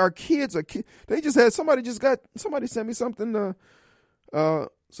everywhere. Our kids are, they just had, somebody sent me something.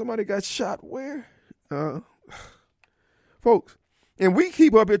 Somebody got shot where? Folks. And we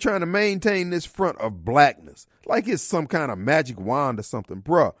keep up here trying to maintain this front of blackness like it's some kind of magic wand or something.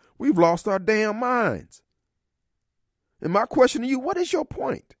 Bruh, we've lost our damn minds. And my question to you, what is your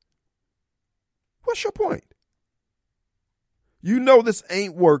point? What's your point? You know this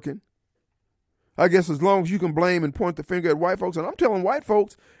ain't working. I guess as long as you can blame and point the finger at white folks, and I'm telling white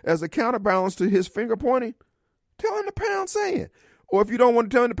folks as a counterbalance to his finger pointing, tell him to pound sand. Or if you don't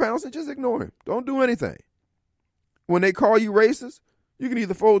want to tell him to pound sand, just ignore him. Don't do anything. When they call you racist, you can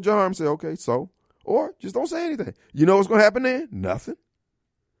either fold your arms and say, okay, so, or just don't say anything. You know what's going to happen then? Nothing.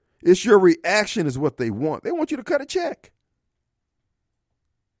 It's your reaction is what they want. They want you to cut a check.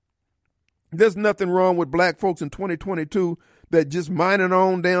 There's nothing wrong with black folks in 2022 that just minding our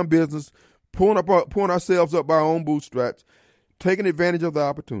own damn business, pulling ourselves up by our own bootstraps, taking advantage of the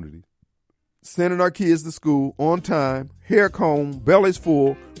opportunity, sending our kids to school on time, hair comb, bellies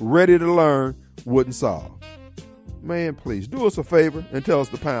full, ready to learn, wouldn't solve. Man, please do us a favor and tell us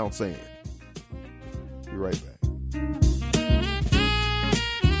to pound sand. Be right back.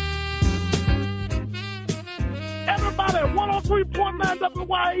 Everybody at 103.9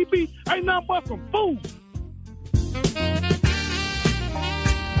 WYAB ain't nothing but some fools.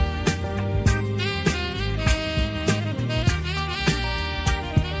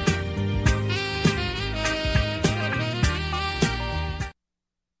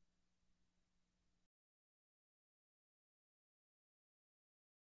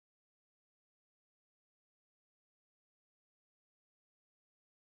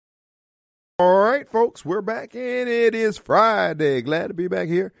 All right, folks, we're back, and it is Friday. Glad to be back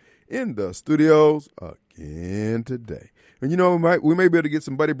here in the studios again today. And you know, we may be able to get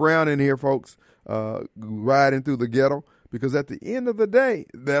some Buddy Brown in here, folks, riding through the ghetto. Because at the end of the day,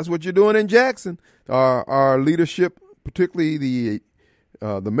 that's what you're doing in Jackson. Our leadership, particularly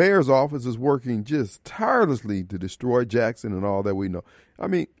the mayor's office, is working just tirelessly to destroy Jackson and all that we know. I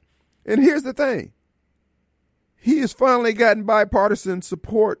mean, and here's the thing. He has finally gotten bipartisan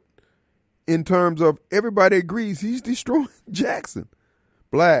support in terms of everybody agrees he's destroying Jackson.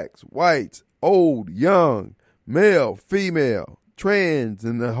 Blacks, whites, old, young, male, female, trans,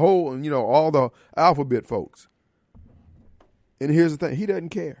 and the whole, all the alphabet folks. And here's the thing, he doesn't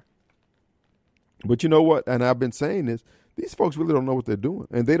care. But you know what? And I've been saying this, these folks really don't know what they're doing,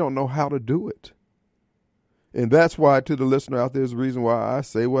 and they don't know how to do it. And that's why, to the listener out there, is the reason why I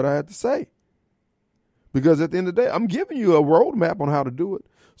say what I had to say. Because at the end of the day, I'm giving you a roadmap on how to do it.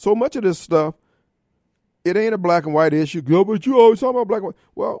 So much of this stuff, it ain't a black and white issue. No, but you always talk about black and white.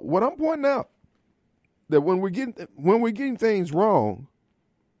 Well, what I'm pointing out, that when we're getting things wrong,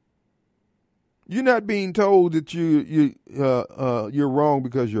 you're not being told that you're wrong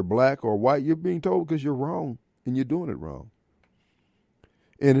because you're black or white. You're being told because you're wrong and you're doing it wrong.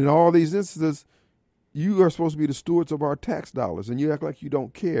 And in all these instances, you are supposed to be the stewards of our tax dollars, and you act like you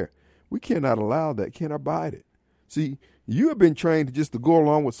don't care. We cannot allow that. Can't abide it. See, you have been trained just to go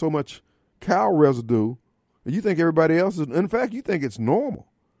along with so much cow residue, and you think everybody else is. In fact, you think it's normal.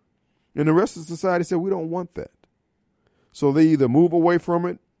 And the rest of society said we don't want that. So they either move away from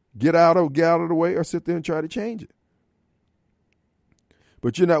it, get out of the way, or sit there and try to change it.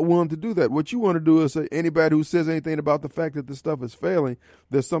 But you're not willing to do that. What you want to do is say anybody who says anything about the fact that this stuff is failing,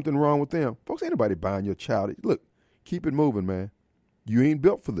 there's something wrong with them. Folks, ain't nobody buying your child. Look, keep it moving, man. You ain't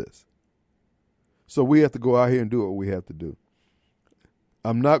built for this. So we have to go out here and do what we have to do.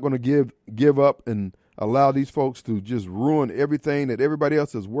 I'm not going to give up and allow these folks to just ruin everything that everybody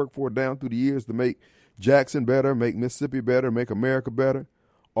else has worked for down through the years to make Jackson better, make Mississippi better, make America better,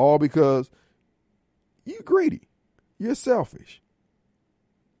 all because you're greedy. You're selfish.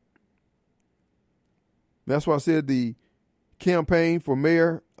 That's why I said the campaign for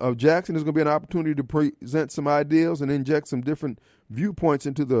mayor of Jackson is going to be an opportunity to present some ideals and inject some different viewpoints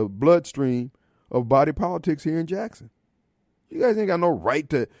into the bloodstream of body politics here in Jackson. You guys ain't got no right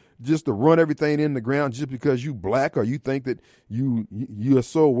to run everything in the ground just because you black or you think that you are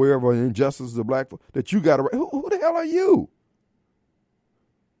so aware of an injustice of black folk that you got to. Who the hell are you?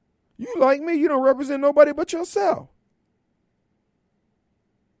 You like me, you don't represent nobody but yourself.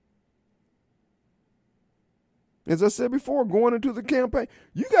 As I said before, going into the campaign,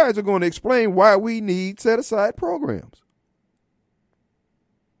 you guys are going to explain why we need set-aside programs.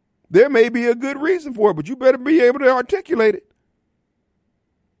 There may be a good reason for it, but you better be able to articulate it.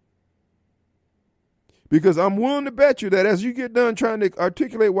 Because I'm willing to bet you that as you get done trying to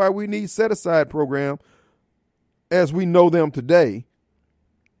articulate why we need set-aside programs as we know them today,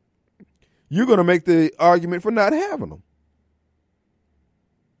 you're going to make the argument for not having them.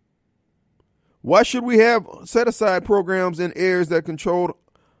 Why should we have set-aside programs in areas that are controlled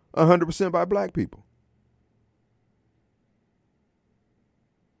 100% by black people?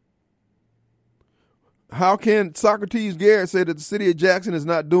 How can Socrates Garrett say that the city of Jackson is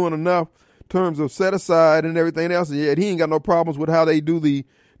not doing enough in terms of set-aside and everything else, and yet he ain't got no problems with how they do the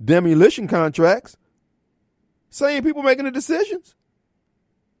demolition contracts? Same people making the decisions.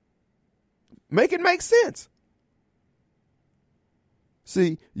 Make it make sense.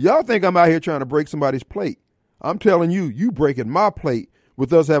 See, y'all think I'm out here trying to break somebody's plate. I'm telling you, you breaking my plate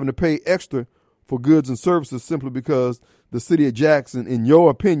with us having to pay extra for goods and services simply because the city of Jackson, in your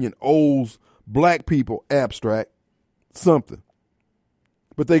opinion, owes black people, abstract, something.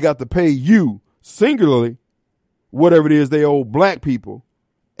 But they got to pay you, singularly, whatever it is they owe black people,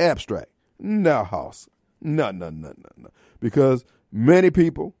 abstract. No, house. No. Because many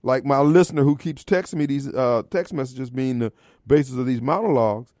people, like my listener who keeps texting me these text messages being the basis of these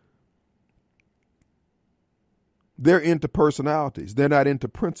monologues, they're into personalities. They're not into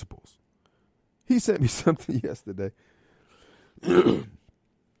principles. He sent me something yesterday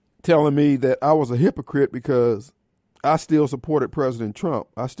telling me that I was a hypocrite because I still supported President Trump.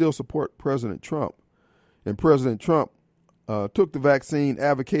 I still support President Trump. And President Trump took the vaccine,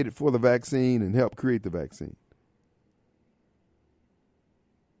 advocated for the vaccine, and helped create the vaccine.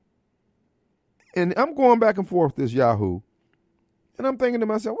 And I'm going back and forth with this Yahoo, and I'm thinking to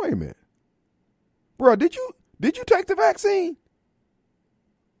myself, wait a minute. Bro, did you take the vaccine?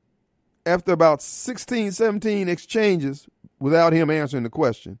 After about 16, 17 exchanges without him answering the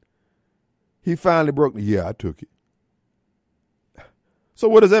question, he finally broke me. Yeah, I took it. So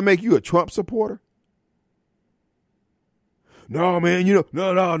what does that make you, a Trump supporter? No, man,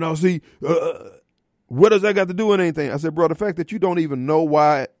 no. See, what does that got to do with anything? I said, bro, the fact that you don't even know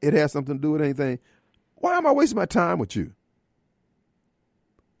why it has something to do with anything, why am I wasting my time with you?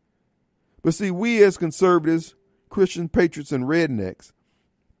 But see, we as conservatives, Christian patriots, and rednecks,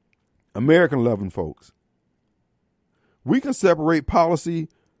 American-loving folks, we can separate policy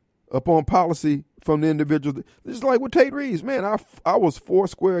upon policy from the individual. Just like with Tate Reeves, man, I was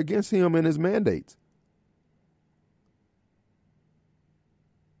foursquare against him and his mandates.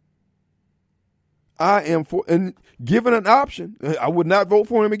 I am for, and given an option, I would not vote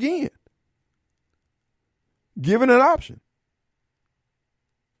for him again. Given an option.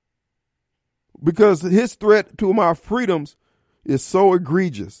 Because his threat to my freedoms is so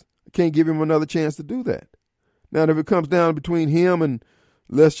egregious. I can't give him another chance to do that. Now, if it comes down between him and,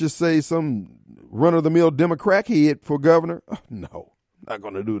 let's just say, some run-of-the-mill Democrat head for governor, no, not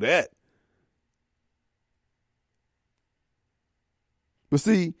going to do that. But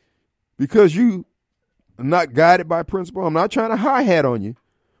see, because you are not guided by principle, I'm not trying to hi-hat on you,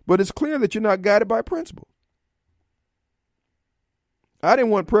 but it's clear that you're not guided by principle. I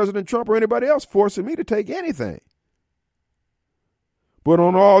didn't want President Trump or anybody else forcing me to take anything. But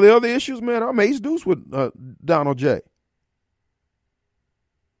on all the other issues, man, I'm ace deuce with Donald J.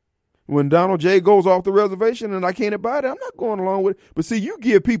 When Donald J goes off the reservation and I can't abide it, I'm not going along with it. But see, you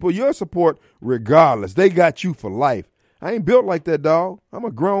give people your support regardless. They got you for life. I ain't built like that, dog. I'm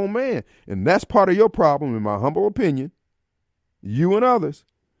a grown man. And that's part of your problem, in my humble opinion. You and others.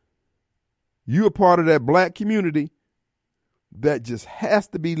 You are part of that black community that just has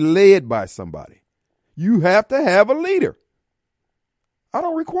to be led by somebody. You have to have a leader. I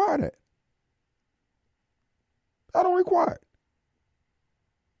don't require that. I don't require it.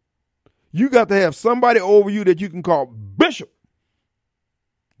 You got to have somebody over you that you can call Bishop,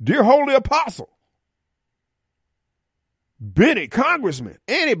 dear holy apostle, Benny, congressman,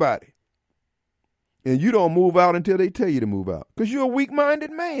 anybody. And you don't move out until they tell you to move out because you're a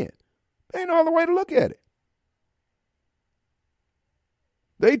weak-minded man. There ain't no other way to look at it.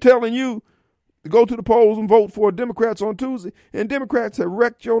 They telling you to go to the polls and vote for Democrats on Tuesday, and Democrats have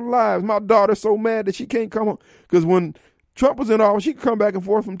wrecked your lives. My daughter's so mad that she can't come home because when Trump was in office, she could come back and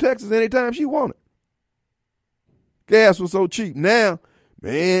forth from Texas anytime she wanted. Gas was so cheap. Now,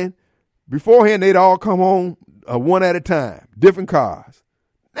 man, beforehand, they'd all come home one at a time, different cars.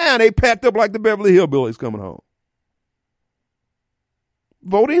 Now they packed up like the Beverly Hillbillies coming home.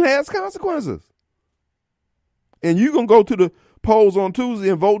 Voting has consequences. And you're going to go to the polls on Tuesday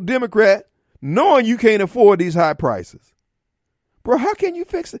and vote Democrat knowing you can't afford these high prices. Bro, how can you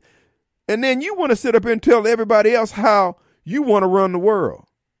fix it? And then you want to sit up and tell everybody else how you want to run the world.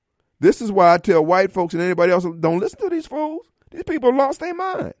 This is why I tell white folks and anybody else, don't listen to these fools. These people have lost their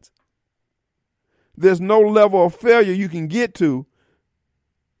minds. There's no level of failure you can get to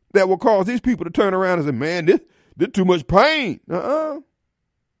that will cause these people to turn around and say, man, this too much pain. So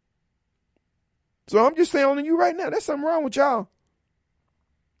I'm just telling you right now, there's something wrong with y'all.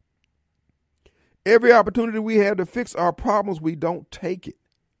 Every opportunity we have to fix our problems, we don't take it.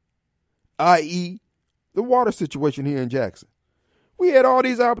 I.e., the water situation here in Jackson. We had all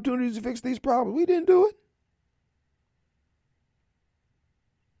these opportunities to fix these problems. We didn't do it.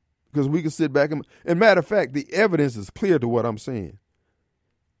 Because we can sit back and matter of fact, the evidence is clear to what I'm saying.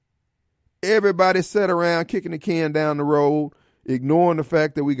 Everybody sat around kicking the can down the road, ignoring the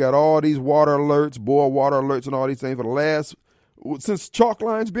fact that we got all these water alerts, boil water alerts and all these things since chalk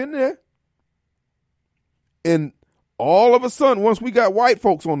line's been there. And all of a sudden, once we got white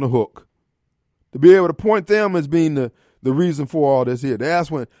folks on the hook, to be able to point them as being the reason for all this here,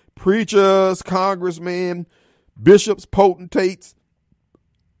 that's when preachers, congressmen, bishops, potentates,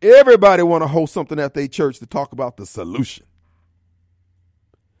 everybody want to host something at their church to talk about the solution.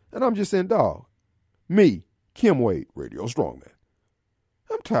 And I'm just saying, dog, me, Kim Wade, Radio Strongman,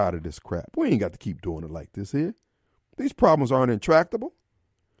 I'm tired of this crap. We ain't got to keep doing it like this here. These problems aren't intractable.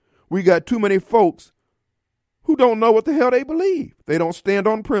 We got too many folks who don't know what the hell they believe. They don't stand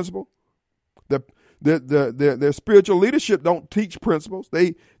on principle. Their spiritual leadership don't teach principles.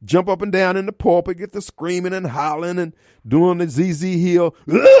 They jump up and down in the pulpit, get to screaming and hollering and doing the ZZ Hill,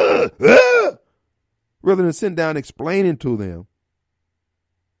 rather than sitting down explaining to them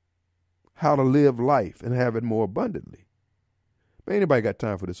how to live life and have it more abundantly. But anybody got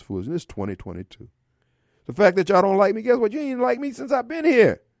time for this foolishness? It's 2022. The fact that y'all don't like me, guess what? You ain't like me since I've been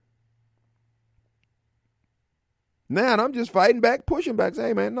here. Now I'm just fighting back, pushing back, saying,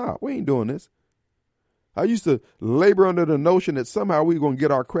 hey, man, nah, we ain't doing this. I used to labor under the notion that somehow we were going to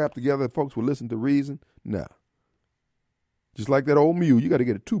get our crap together and folks would listen to reason. Nah. Just like that old mule, you got to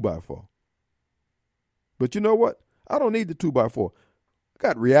get a 2x4. But you know what? I don't need the 2x4. I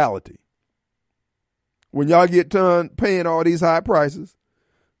got reality. When y'all get done paying all these high prices,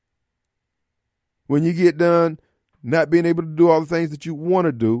 when you get done not being able to do all the things that you want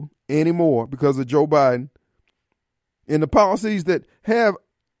to do, anymore because of Joe Biden and the policies that have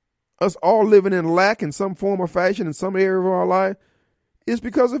us all living in lack in some form or fashion in some area of our life is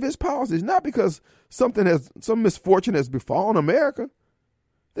because of his policies, not because some misfortune has befallen America.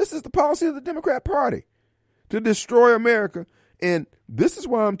 This is the policy of the Democrat Party to destroy America. And this is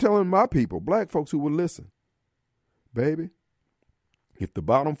why I'm telling my people, black folks who will listen, baby, if the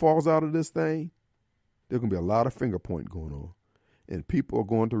bottom falls out of this thing, there's going to be a lot of finger pointing going on. And people are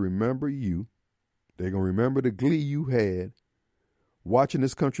going to remember you. They're going to remember the glee you had watching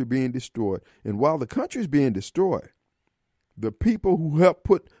this country being destroyed. And while the country's being destroyed, the people who help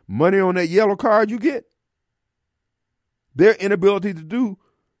put money on that yellow card you get, their inability to do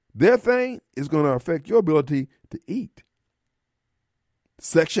their thing is going to affect your ability to eat.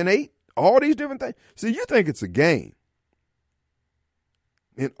 Section 8, all these different things. See, you think it's a game.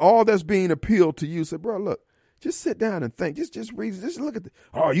 And all that's being appealed to you, say, bro, look, just sit down and think. Just read. Just look at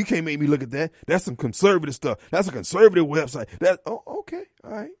oh, you can't make me look at that. That's some conservative stuff. That's a conservative website. Okay.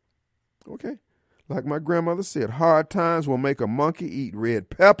 All right. Okay. Like my grandmother said, hard times will make a monkey eat red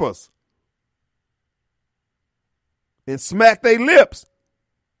peppers and smack their lips.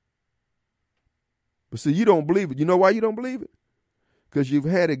 But see, you don't believe it. You know why you don't believe it? Because you've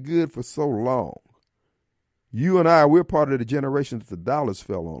had it good for so long. You and I, we're part of the generation that the dollars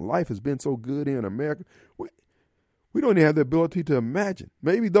fell on. Life has been so good in America. We don't even have the ability to imagine.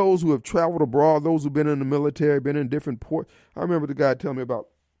 Maybe those who have traveled abroad, those who've been in the military, been in different ports. I remember the guy telling me about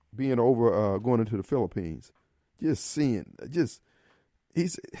being over, going into the Philippines.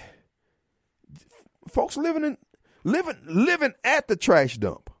 Folks living at the trash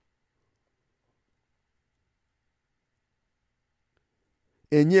dump.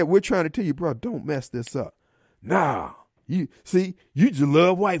 And yet we're trying to tell you, bro, don't mess this up. Nah, you just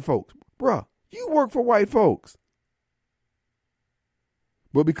love white folks. Bro, you work for white folks.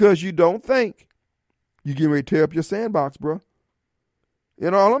 But because you don't think, you getting ready to tear up your sandbox, bro.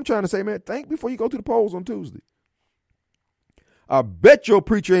 And all I'm trying to say, man, think before you go to the polls on Tuesday. I bet your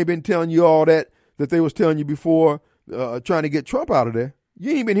preacher ain't been telling you all that they was telling you before, trying to get Trump out of there.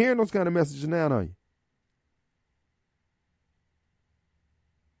 You ain't been hearing those kind of messages now, are you?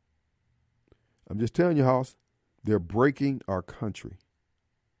 I'm just telling you, Hoss, they're breaking our country.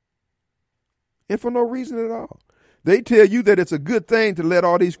 And for no reason at all. They tell you that it's a good thing to let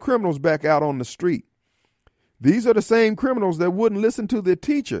all these criminals back out on the street. These are the same criminals that wouldn't listen to the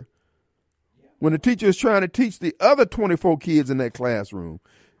teacher when the teacher is trying to teach the other 24 kids in that classroom.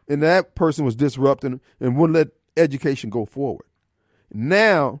 And that person was disrupting and wouldn't let education go forward.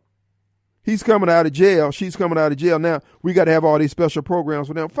 Now, he's coming out of jail. She's coming out of jail. Now, we got to have all these special programs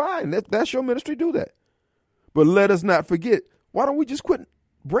for them. Fine, that's your ministry. Do that. But let us not forget, why don't we just quit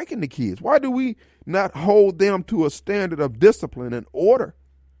breaking the kids? Why do we not hold them to a standard of discipline and order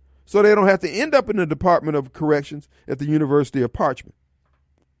so they don't have to end up in the Department of Corrections at the University of Parchment?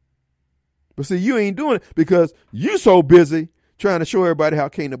 But see, you ain't doing it because you so busy trying to show everybody how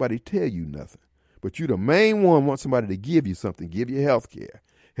can't nobody tell you nothing. But you the main one want somebody to give you something, give you health care,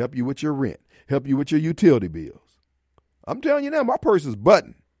 help you with your rent, help you with your utility bills. I'm telling you now, my purse is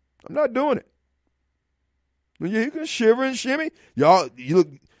buttoned. I'm not doing it. You can shiver and shimmy. Y'all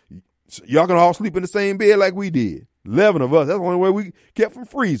can all sleep in the same bed like we did. 11 of us. That's the only way we kept from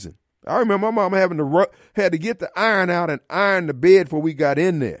freezing. I remember my mama had to get the iron out and iron the bed before we got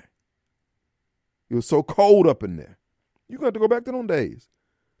in there. It was so cold up in there. You're going to have to go back to those days.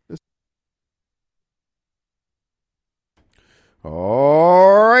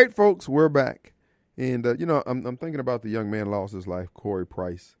 All right, folks, we're back. And, I'm thinking about the young man lost his life, Corey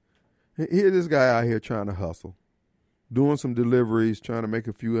Price. Here's this guy out here trying to hustle, doing some deliveries, trying to make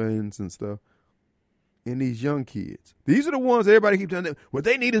a few ends and stuff. And these young kids, these are the ones everybody keeps telling them, what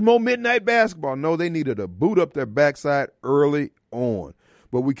they need is more midnight basketball. No, they needed to boot up their backside early on.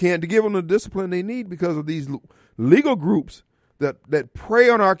 But we can't give them the discipline they need because of these legal groups that prey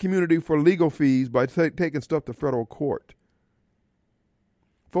on our community for legal fees by taking stuff to federal court.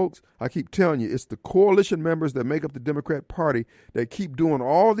 Folks, I keep telling you, it's the coalition members that make up the Democrat Party that keep doing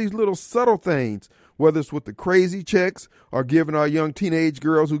all these little subtle things, whether it's with the crazy checks or giving our young teenage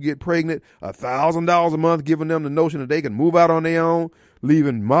girls who get pregnant $1,000 a month, giving them the notion that they can move out on their own,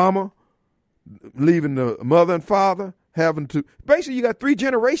 leaving the mother and father, having to, basically you got 3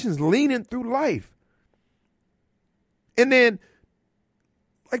 generations leaning through life. And then,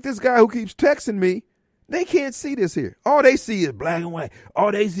 like this guy who keeps texting me, they can't see this here. All they see is black and white.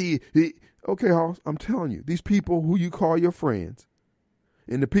 All they see is, okay, Hoss, I'm telling you, these people who you call your friends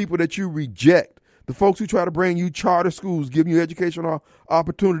and the people that you reject, the folks who try to bring you charter schools, giving you educational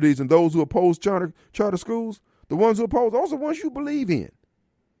opportunities, and those who oppose charter schools, the ones who oppose, those are the ones you believe in.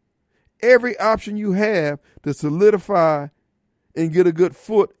 every option you have to solidify and get a good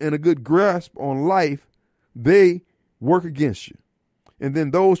foot and a good grasp on life, they work against you. And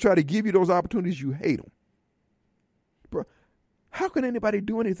then those try to give you those opportunities, you hate them. Bro, how can anybody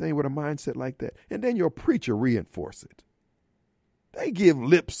do anything with a mindset like that? And then your preacher reinforce it. They give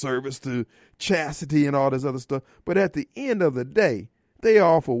lip service to chastity and all this other stuff. But at the end of the day, they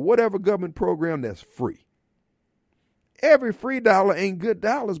offer whatever government program that's free. Every free dollar ain't good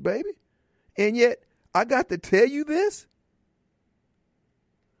dollars, baby. And yet, I got to tell you this.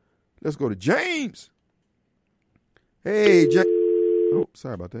 Let's go to James. Hey, James. Oh,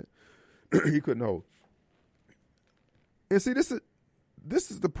 sorry about that. He couldn't hold. And see, this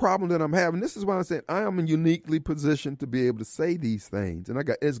is the problem that I'm having. This is why I said I am uniquely positioned to be able to say these things, and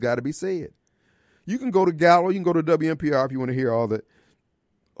it's got to be said. You can go to Gallo, you can go to WNPR if you want to hear all that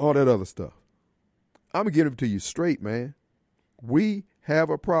other stuff. I'm gonna give it to you straight, man. We have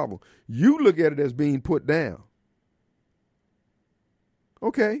a problem. You look at it as being put down.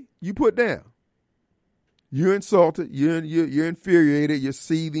 Okay, you put down. You're insulted. You're infuriated. You're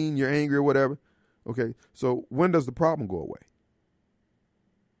seething. You're angry or whatever. Okay, so when does the problem go away?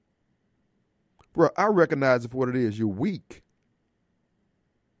 Bro, I recognize it for what it is. You're weak.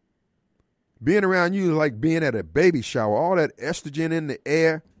 Being around you is like being at a baby shower. All that estrogen in the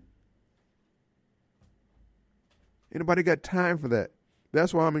air. Anybody got time for that?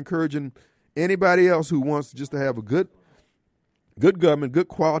 That's why I'm encouraging anybody else who wants just to have a good government, good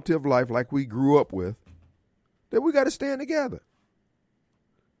quality of life like we grew up with, that we got to stand together.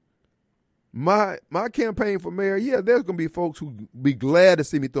 My campaign for mayor, there's going to be folks who be glad to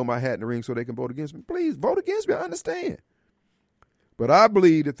see me throw my hat in the ring so they can vote against me. Please, vote against me. I understand. But I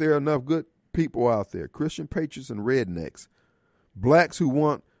believe that there are enough good people out there, Christian patriots and rednecks, blacks who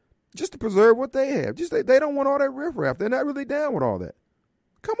want just to preserve what they have. Just they don't want all that riffraff. They're not really down with all that.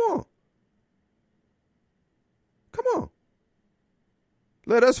 Come on. Come on.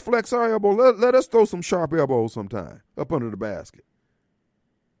 Let us flex our elbow. Let us throw some sharp elbows sometime up under the basket.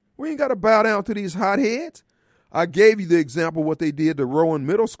 We ain't got to bow down to these hotheads. I gave you the example of what they did to Rowan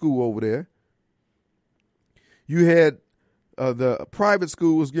Middle School over there. You had the private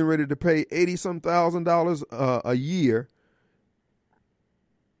school was getting ready to pay $80-some thousand a year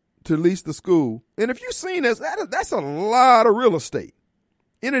to lease the school. And if you've seen this, that's a lot of real estate,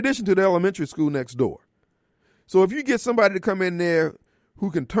 in addition to the elementary school next door. So if you get somebody to come in there who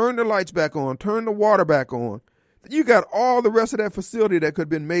can turn the lights back on, turn the water back on, you got all the rest of that facility that could have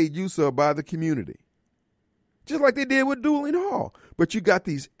been made use of by the community. Just like they did with Dueling Hall. But you got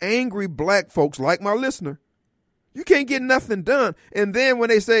these angry black folks like my listener. You can't get nothing done. And then when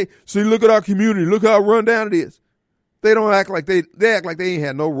they say, see, look at our community, look how run down it is. They don't act like they act like they ain't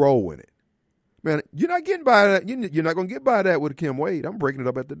had no role in it. Man, you're not getting by that. You're not going to get by that with Kim Wade. I'm breaking it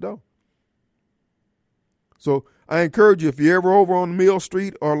up at the door. So I encourage you, if you're ever over on Mill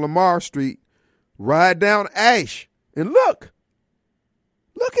Street or Lamar Street, ride down Ash and look.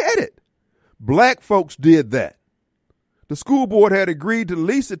 Look at it. Black folks did that. The school board had agreed to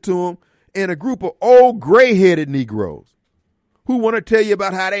lease it to them, and a group of old gray-headed Negroes who want to tell you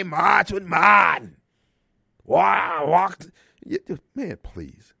about how they march with Martin. Wow, walked. Man,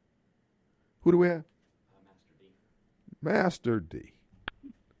 please. Who do we have? Master D.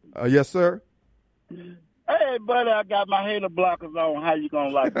 Yes, sir. Hey, buddy, I got my hater blockers on. How you going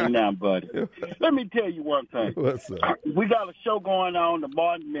to like me now, buddy? Let me tell you one thing. What's up? We got a show going on, the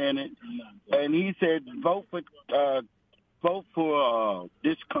Martin Minute, and he said vote for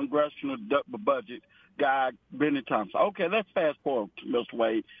this congressional budget guy, Benny Thompson. Okay, let's fast forward, Mr.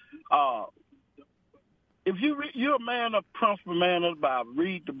 Wade. If you're a man of principle, man of the Bible,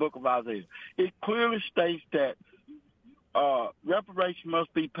 read the book of Isaiah. It clearly states that reparation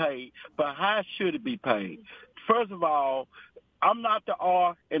must be paid, but how should it be paid? First of all, I'm not the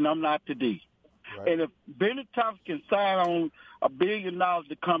R and I'm not the D. Right. And if Benny Thompson can sign on $1 billion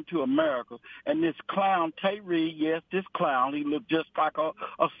to come to America, and this clown, Tate Reed, yes, this clown, he looked just like a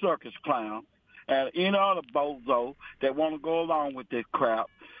circus clown, and any other bozo that want to go along with this crap,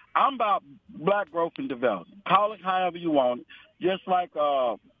 I'm about black growth and development. Call it however you want it, just like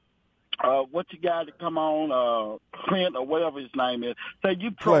what you got to come on, Clint or whatever his name is. Say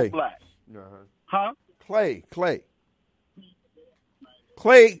you pro-black. Huh? Clay.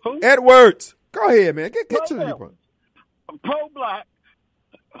 Who? Edwards. Go ahead, man. Get to the point. Pro-black.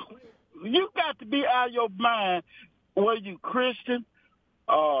 You got to be out of your mind, whether you Christian,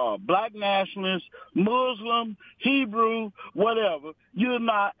 black nationalist, Muslim, Hebrew, whatever. You're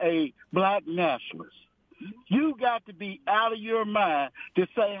not a black nationalist. You got to be out of your mind to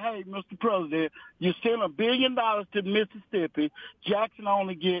say, hey, Mr. President, you send $1 billion to Mississippi. Jackson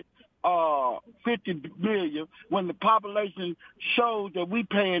only get $50 billion when the population shows that we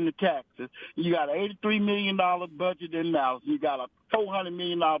paying the taxes. You got an $83 million budget in Dallas. You got a $400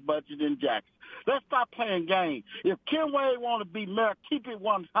 million budget in Jackson. Let's stop playing games. If Ken Wade want to be mayor, keep it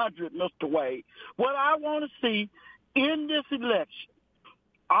 100, Mr. Wade. What I want to see in this election,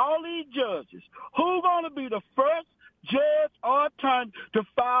 all these judges, who's going to be the first judge or attorney to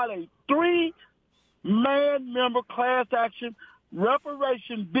file a 3-man-member class action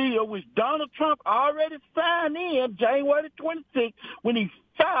reparation bill, which Donald Trump already signed in January 26th when he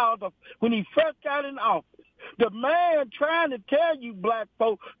first got in office. The man trying to tell you black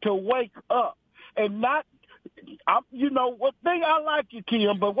folk to wake up and not, what thing I like you,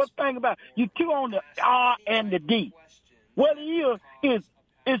 Kim, but what thing about you two on the R and the D. What it is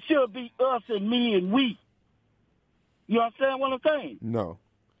it should be us and me and we. You understand what I'm saying? No.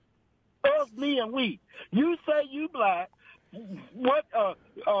 Us, me, and we. You say you black. What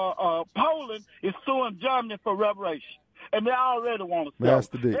Poland is suing Germany for reparations, and they already want to sell.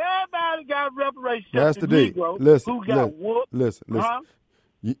 Master D. Everybody got reparations. Master D. Listen. Huh?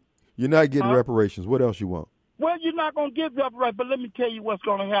 You're not getting reparations. What else you want? Well, you're not going to get reparations, but let me tell you what's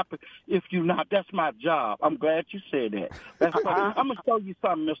going to happen if you're not. That's my job. I'm glad you said that. I'm going to show you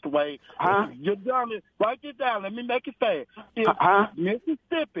something, Mr. Wade. You're done it. Write it down. Let me make it fair. If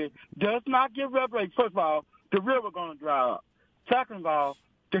Mississippi does not get reparations, first of all, the river going to dry up. Second of all,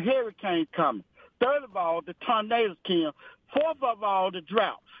 the hurricane's coming. Third of all, the tornadoes came. Fourth of all, the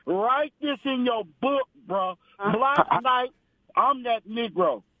drought. Write this in your book, bro. Black Knight, I'm that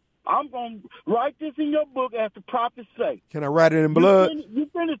Negro. I'm going to write this in your book as the prophets say. Can I write it in blood? You're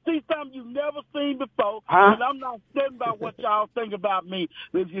going to see something you've never seen before, and I'm not studying about what y'all think about me.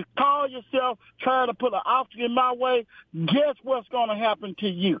 If you call yourself trying to put an obstacle in my way, guess what's going to happen to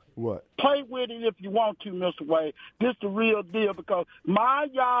you? What? Play with it if you want to, Mr. Wade. This is the real deal because my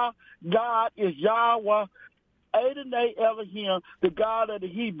God is Yahweh, Adonai Elohim, the God of the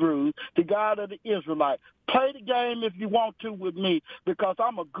Hebrews, the God of the Israelites. Play the game if you want to with me because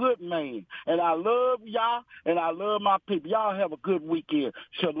I'm a good man, and I love y'all, and I love my people. Y'all have a good weekend.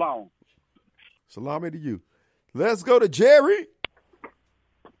 Shalom. Salami to you. Let's go to Jerry.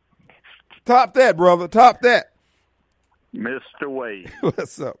 Top that, brother. Top that. Mr. Wade.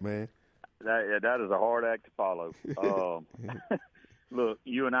 What's up, man? That is a hard act to follow. Look,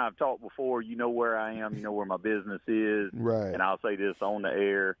 you and I have talked before. You know where I am. You know where my business is. Right. And I'll say this on the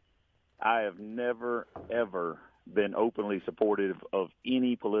air. I have never, ever been openly supportive of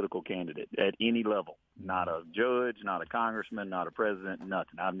any political candidate at any level. Not a judge, not a congressman, not a president,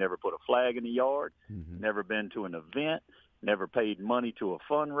 nothing. I've never put a flag in the yard, never been to an event, never paid money to a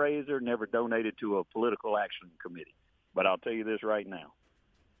fundraiser, never donated to a political action committee. But I'll tell you this right now.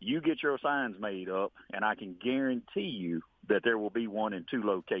 You get your signs made up, and I can guarantee you that there will be one in 2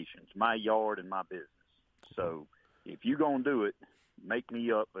 locations, my yard and my business. So if you're going to do it, make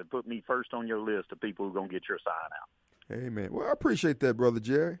me up and put me first on your list of people who are going to get your sign out. Amen. Well, I appreciate that, Brother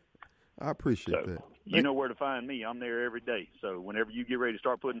Jerry. I appreciate that. You know where to find me. I'm there every day. So whenever you get ready to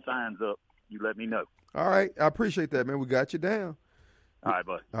start putting signs up, you let me know. All right. I appreciate that, man. We got you down. All right,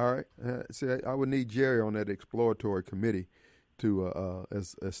 bud. All right. See, I would need Jerry on that exploratory committee to,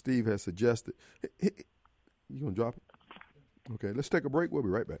 as Steve has suggested. You going to drop it? Okay, let's take a break. We'll be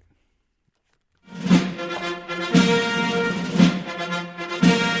right back.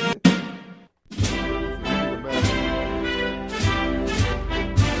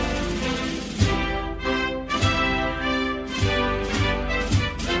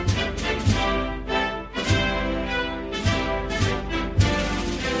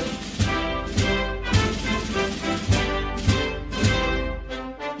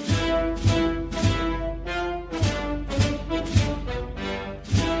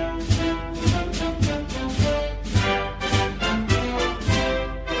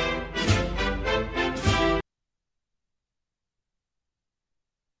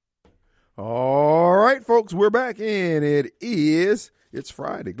 All right, folks, we're back, and it's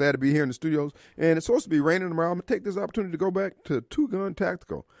Friday. Glad to be here in the studios, and it's supposed to be raining tomorrow. I'm going to take this opportunity to go back to Two Gun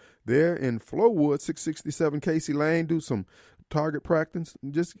Tactical. They're in Flowood, 667 Casey Lane. Do some target practice.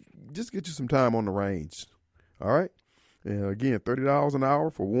 Just get you some time on the range. All right? And again, $30 an hour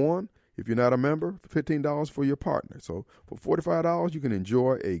for one. If you're not a member, $15 for your partner. So for $45, you can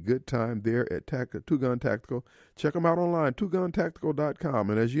enjoy a good time there at Two Gun Tactical. Check them out online, twoguntactical.com.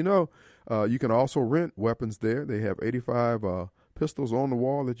 And as you know, you can also rent weapons there. They have 85 pistols on the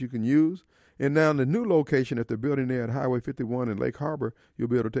wall that you can use. And now in the new location that they're building there at Highway 51 in Lake Harbor, you'll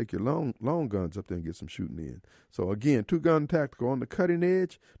be able to take your long guns up there and get some shooting in. So again, 2-Gun Tactical on the cutting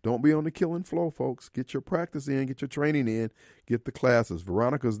edge. Don't be on the killing floor, folks. Get your practice in, get your training in, get the classes.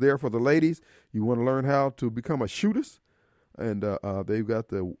 Veronica's there for the ladies. You want to learn how to become a shootist, and they've got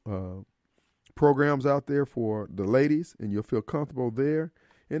the programs out there for the ladies, and you'll feel comfortable there.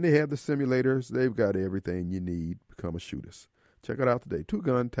 And they have the simulators. They've got everything you need to become a shootist. Check it out today,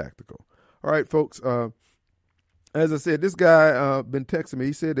 2-Gun Tactical. All right, folks, as I said, this guy been texting me.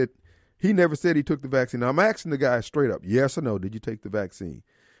 He said that he never said he took the vaccine. Now, I'm asking the guy straight up, yes or no, did you take the vaccine?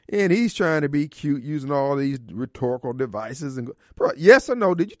 And he's trying to be cute using all these rhetorical devices. And bro, yes or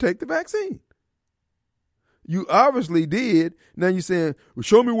no, did you take the vaccine? You obviously did. Now you're saying, well,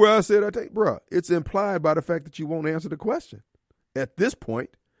 show me where I said I take. Bro, it's implied by the fact that you won't answer the question at this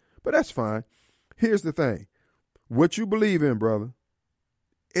point. But that's fine. Here's the thing. What you believe in, brother,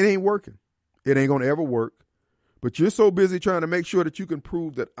 it ain't working. It ain't going to ever work. But you're so busy trying to make sure that you can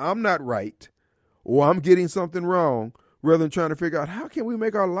prove that I'm not right or I'm getting something wrong rather than trying to figure out how can we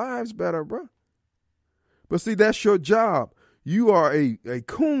make our lives better, bro. But see, that's your job. You are a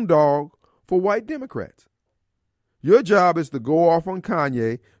coon dog for white Democrats. Your job is to go off on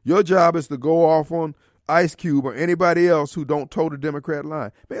Kanye. Your job is to go off on Ice Cube or anybody else who don't toe the Democrat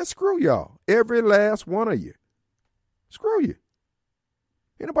line. Man, screw y'all. Every last one of you. Screw you.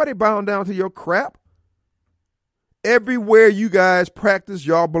 Anybody bound down to your crap? Everywhere you guys practice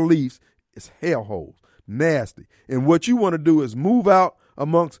your beliefs, it's hellholes, nasty. And what you want to do is move out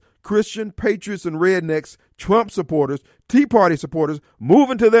amongst Christian patriots and rednecks, Trump supporters, Tea Party supporters, move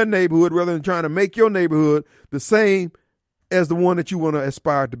into their neighborhood rather than trying to make your neighborhood the same as the one that you want to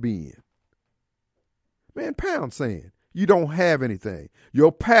aspire to be in. Man, pound saying you don't have anything.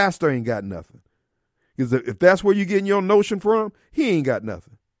 Your pastor ain't got nothing. Because if that's where you're getting your notion from, he ain't got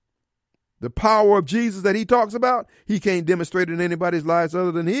nothing. The power of Jesus that he talks about, he can't demonstrate in anybody's lives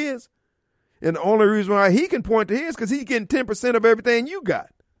other than his. And the only reason why he can point to his is because he's getting 10% of everything you got.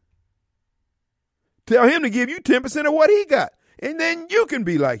 Tell him to give you 10% of what he got, and then you can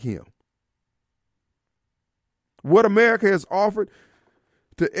be like him. What America has offered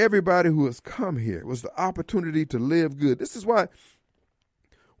to everybody who has come here was the opportunity to live good. This is why,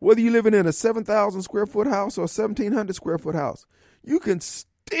 whether you're living in a 7,000 square foot house or a 1,700 square foot house, you can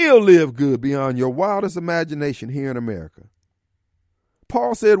still live good beyond your wildest imagination here in America.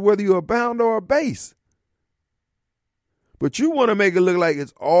 Paul said, whether you abound or abase. But you want to make it look like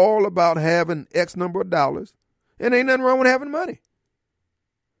it's all about having X number of dollars, and ain't nothing wrong with having money.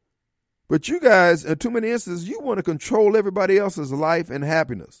 But you guys, in too many instances, you want to control everybody else's life and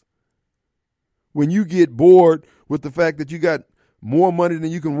happiness. When you get bored with the fact that you got more money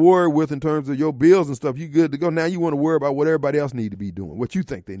than you can worry with in terms of your bills and stuff, you good to go. Now you want to worry about what everybody else need to be doing, what you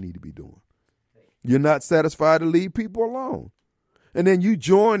think they need to be doing. You're not satisfied to leave people alone. And then you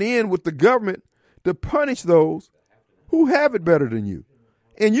join in with the government to punish those who have it better than you.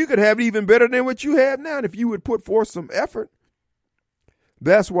 And you could have it even better than what you have now if you would put forth some effort.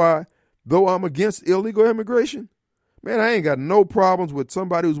 That's why, though I'm against illegal immigration, man, I ain't got no problems with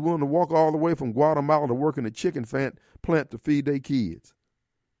somebody who's willing to walk all the way from Guatemala to work in a chicken plant to feed their kids.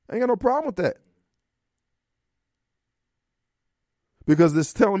 I ain't got no problem with that. Because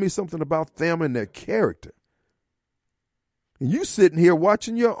it's telling me something about them and their character. And you sitting here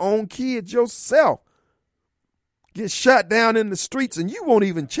watching your own kids yourself get shot down in the streets, and you won't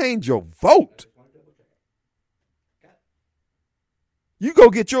even change your vote. You go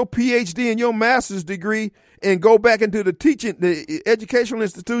get your PhD and your master's degree and go back into the educational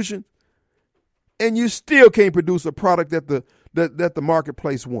institution, and you still can't produce a product that the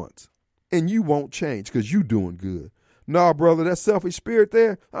marketplace wants. And you won't change because you doing good. Nah, brother, that selfish spirit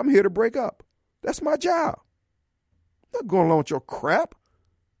there, I'm here to break up. That's my job. I'm not going along with your crap.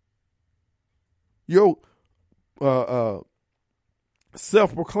 Your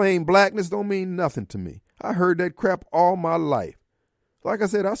self-proclaimed blackness don't mean nothing to me. I heard that crap all my life. Like I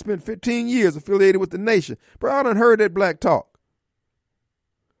said, I spent 15 years affiliated with the nation. Bro, I done heard that black talk.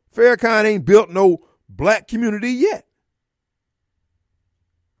 Farrakhan ain't built no black community yet.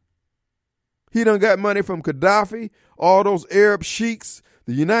 He done got money from Gaddafi, all those Arab sheiks,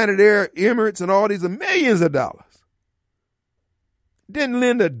 the United Arab Emirates, and all these millions of dollars. Didn't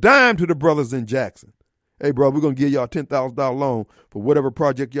lend a dime to the brothers in Jackson. Hey, bro, we're going to give y'all a $10,000 loan for whatever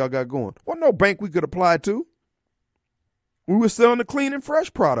project y'all got going. Well, no bank we could apply to. We were selling the clean and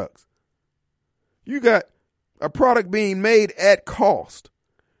fresh products. You got a product being made at cost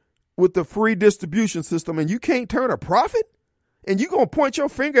with the free distribution system, and you can't turn a profit? And you going to point your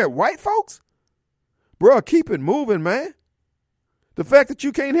finger at white folks? Bro, keep it moving, man. The fact that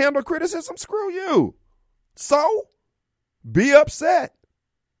you can't handle criticism, screw you. So, be upset.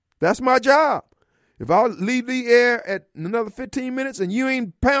 That's my job. If I leave the air at another 15 minutes and you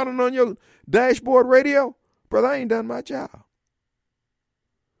ain't pounding on your dashboard radio, brother, I ain't done my job.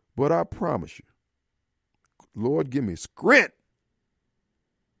 But I promise you, Lord, give me strength.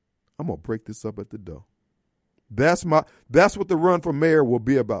 I'm going to break this up at the door. That's what the run for mayor will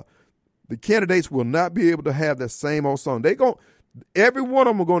be about. The candidates will not be able to have that same old song. Every one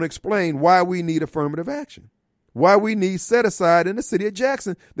of them are going to explain why we need affirmative action, why we need set aside in the city of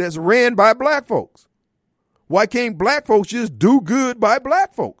Jackson that's ran by black folks. Why can't black folks just do good by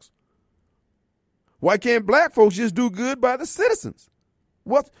black folks? Why can't black folks just do good by the citizens?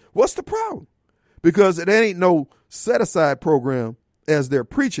 What's the problem? Because it ain't no set aside program as they're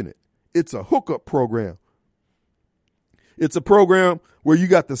preaching it. It's a hookup program. It's a program where you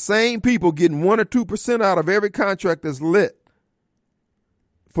got the same people getting 1 or 2% out of every contract that's lit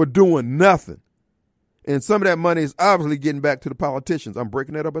for doing nothing. And some of that money is obviously getting back to the politicians. I'm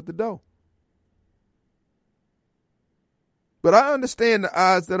breaking that up at the door. But I understand the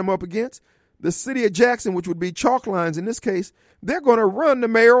odds that I'm up against. The city of Jackson, which would be chalk lines in this case, they're going to run the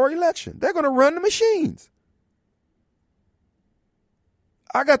mayoral election. They're going to run the machines.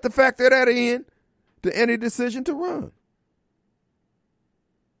 I got to factor that in to any decision to run.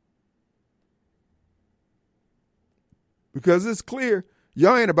 Because it's clear,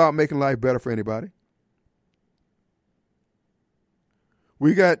 y'all ain't about making life better for anybody.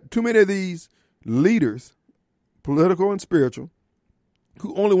 We got too many of these leaders, political and spiritual,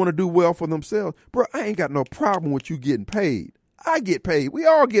 who only want to do well for themselves. Bro, I ain't got no problem with you getting paid. I get paid. We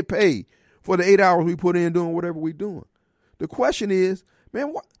all get paid for the 8 hours we put in doing whatever we doing. The question is,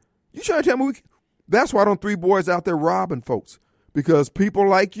 man, what you trying to tell me? That's why them 3 boys out there robbing folks, because people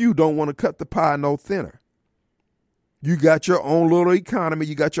like you don't want to cut the pie no thinner. You got your own little economy.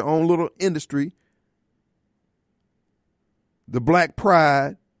 You got your own little industry. The black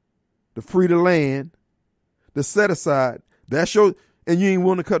pride, the free to land, the set aside. That's your, and you ain't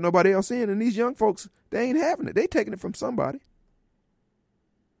willing to cut nobody else in. And these young folks, they ain't having it. They taking it from somebody.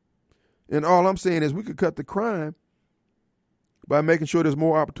 And all I'm saying is we could cut the crime by making sure there's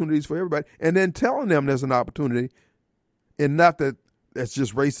more opportunities for everybody, and then telling them there's an opportunity, and not that that's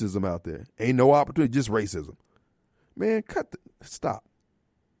just racism out there. Ain't no opportunity, just racism. Man, stop.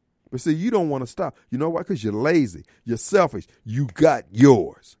 But see, you don't want to stop. You know why? Because you're lazy. You're selfish. You got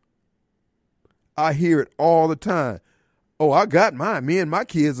yours. I hear it all the time. Oh, I got mine. Me and my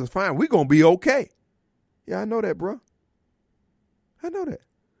kids are fine. We're going to be okay. Yeah, I know that, bro. I know that.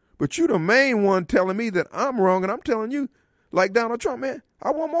 But you the main one telling me that I'm wrong, and I'm telling you, like Donald Trump, man,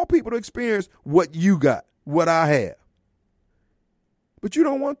 I want more people to experience what you got, what I have. But you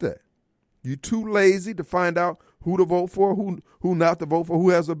don't want that. You're too lazy to find out who to vote for, who not to vote for, who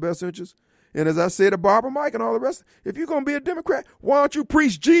has the best interest. And as I said to Barbara Mike and all the rest, if you're going to be a Democrat, why don't you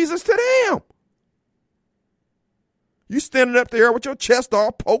preach Jesus to them? You standing up there with your chest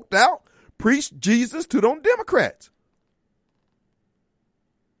all poked out, preach Jesus to them Democrats.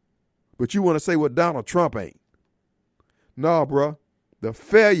 But you want to say what Donald Trump ain't. No, bro. The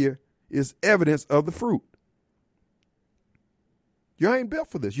failure is evidence of the fruit. You ain't built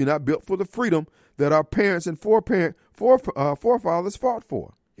for this. You're not built for the freedom that our parents and forefathers fought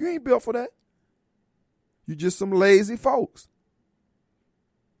for. You ain't built for that. You just some lazy folks.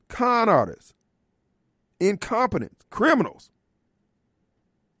 Con artists. Incompetent. Criminals.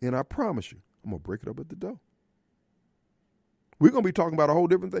 And I promise you, I'm going to break it up at the door. We're going to be talking about a whole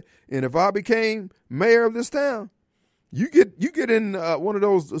different thing. And if I became mayor of this town, you get in one of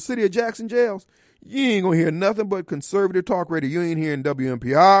those City of Jackson jails, you ain't going to hear nothing but conservative talk radio. You ain't hearing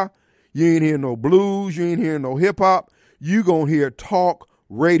WMPR. You ain't hearing no blues. You ain't hearing no hip hop. You going to hear talk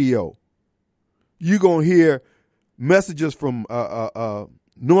radio. You going to hear messages from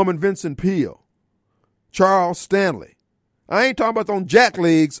Norman Vincent Peale, Charles Stanley. I ain't talking about those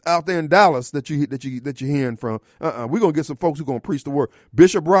jacklegs out there in Dallas that you're hearing from. We're going to get some folks who going to preach the word.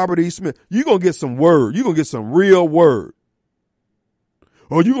 Bishop Robert E. Smith. You're going to get some word. You're going to get some real word.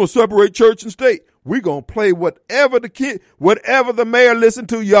 Oh, you going to separate church and state. We're going to play whatever the mayor listen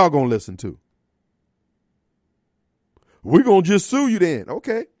to, y'all going to listen to. We're going to just sue you then.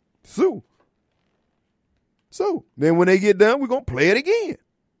 Okay, sue. So then when they get done, we're going to play it again.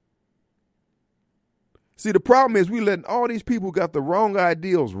 See, the problem is we letting all these people who got the wrong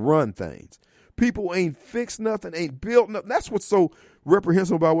ideals run things. People ain't fixed nothing, ain't built nothing. That's what's so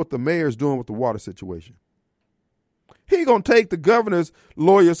reprehensible about what the mayor's doing with the water situation. He going to take the governor's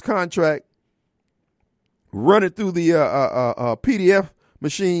lawyer's contract, run it through the PDF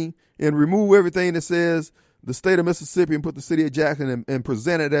machine, and remove everything that says the state of Mississippi and put the city of Jackson and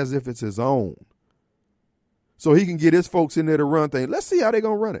present it as if it's his own. So he can get his folks in there to run things. Let's see how they're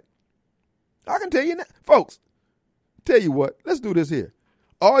going to run it. I can tell you now. Folks, tell you what, let's do this here.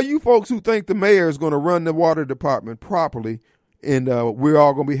 All you folks who think the mayor is going to run the water department properly and we're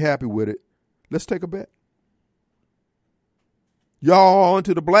all going to be happy with it, let's take a bet. Y'all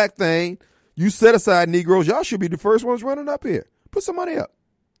onto the black thing. You set aside Negroes. Y'all should be the first ones running up here. Put some money up.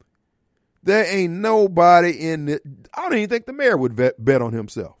 There ain't nobody in it. I don't even think the mayor would bet on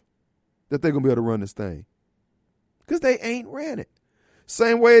himself that they're going to be able to run this thing. Because they ain't ran it.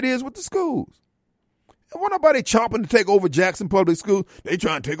 Same way it is with the schools. And want nobody chomping to take over Jackson Public School. They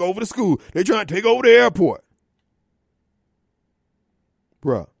trying to take over the school. They trying to take over the airport.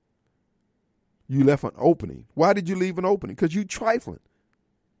 Bruh, you left an opening. Why did you leave an opening? Because you trifling.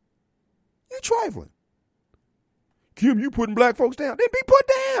 You trifling. Kim, you putting black folks down. Then be put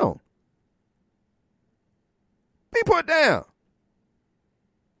down. Be put down.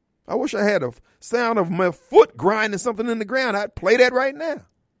 I wish I had a sound of my foot grinding something in the ground. I'd play that right now.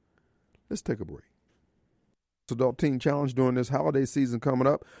 Let's take a break. Adult Teen Challenge during this holiday season coming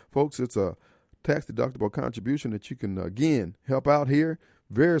up. Folks, it's a tax-deductible contribution that you can, again, help out here.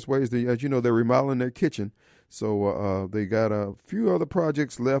 Various ways. As you know, they're remodeling their kitchen. So they got a few other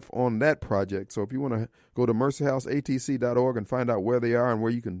projects left on that project. So if you want to go to mercyhouseatc.org and find out where they are and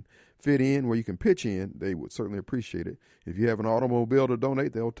where you can fit in, where you can pitch in, they would certainly appreciate it. If you have an automobile to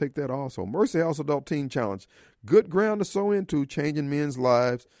donate, they'll take that also. Mercy House Adult Teen Challenge. Good ground to sow into, changing men's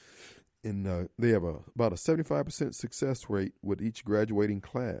lives. And they have about a 75% success rate with each graduating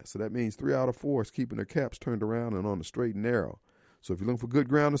class. So that means 3 out of 4 is keeping their caps turned around and on the straight and narrow. So if you're looking for good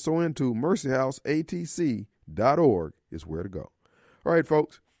ground to sow into, mercyhouseatc.org is where to go. All right,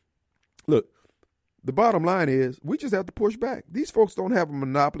 folks. Look, the bottom line is we just have to push back. These folks don't have a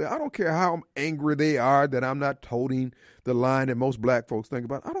monopoly. I don't care how angry they are that I'm not toting the line that most black folks think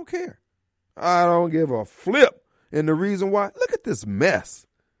about. I don't care. I don't give a flip. And the reason why, look at this mess.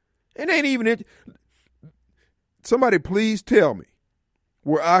 It ain't even somebody please tell me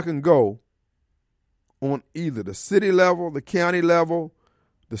where I can go on either the city level, the county level,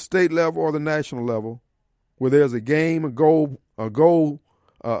 the state level, or the national level where there's a game, a goal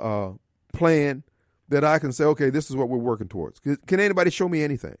plan that I can say, okay, this is what we're working towards. Can anybody show me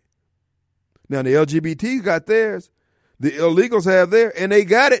anything? Now, the LGBT got theirs. The illegals have theirs, and they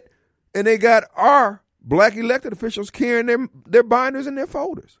got it. And they got our black elected officials carrying their binders and their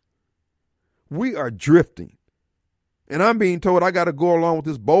folders. We are drifting. And I'm being told I got to go along with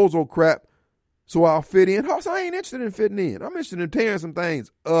this bozo crap so I'll fit in. I ain't interested in fitting in. I'm interested in tearing some things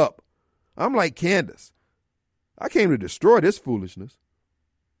up. I'm like Candace. I came to destroy this foolishness.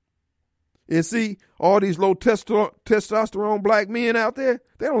 And see, all these low testosterone black men out there,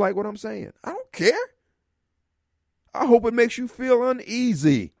 they don't like what I'm saying. I don't care. I hope it makes you feel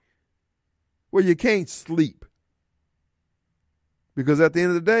uneasy where you can't sleep. Because at the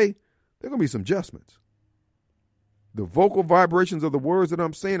end of the day, there are going to be some adjustments. The vocal vibrations of the words that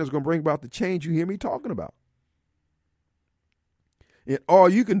I'm saying is going to bring about the change you hear me talking about. And all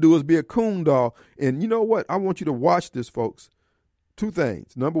you can do is be a coon dog. And you know what? I want you to watch this, folks. 2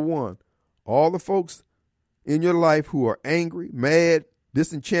 things. Number 1, all the folks in your life who are angry, mad,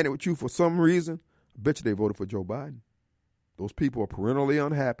 disenchanted with you for some reason, I bet you they voted for Joe Biden. Those people are perennially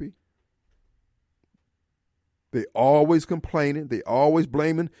unhappy. They always complaining. They always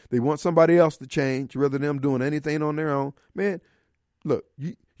blaming. They want somebody else to change rather than them doing anything on their own. Man, look,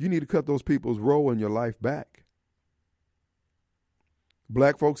 you need to cut those people's role in your life back.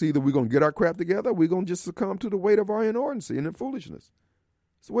 Black folks, either we're going to get our crap together or we're going to just succumb to the weight of our inordinacy and foolishness.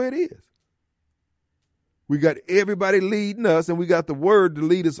 It's the way it is. We got everybody leading us, and we got the word to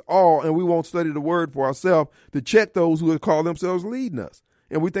lead us all, and we won't study the word for ourselves to check those who call themselves leading us.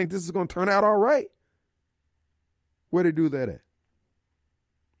 And we think this is going to turn out all right. Where they do that at?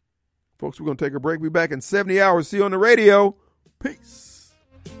 Folks, we're going to take a break. Be back in 70 hours. See you on the radio. Peace.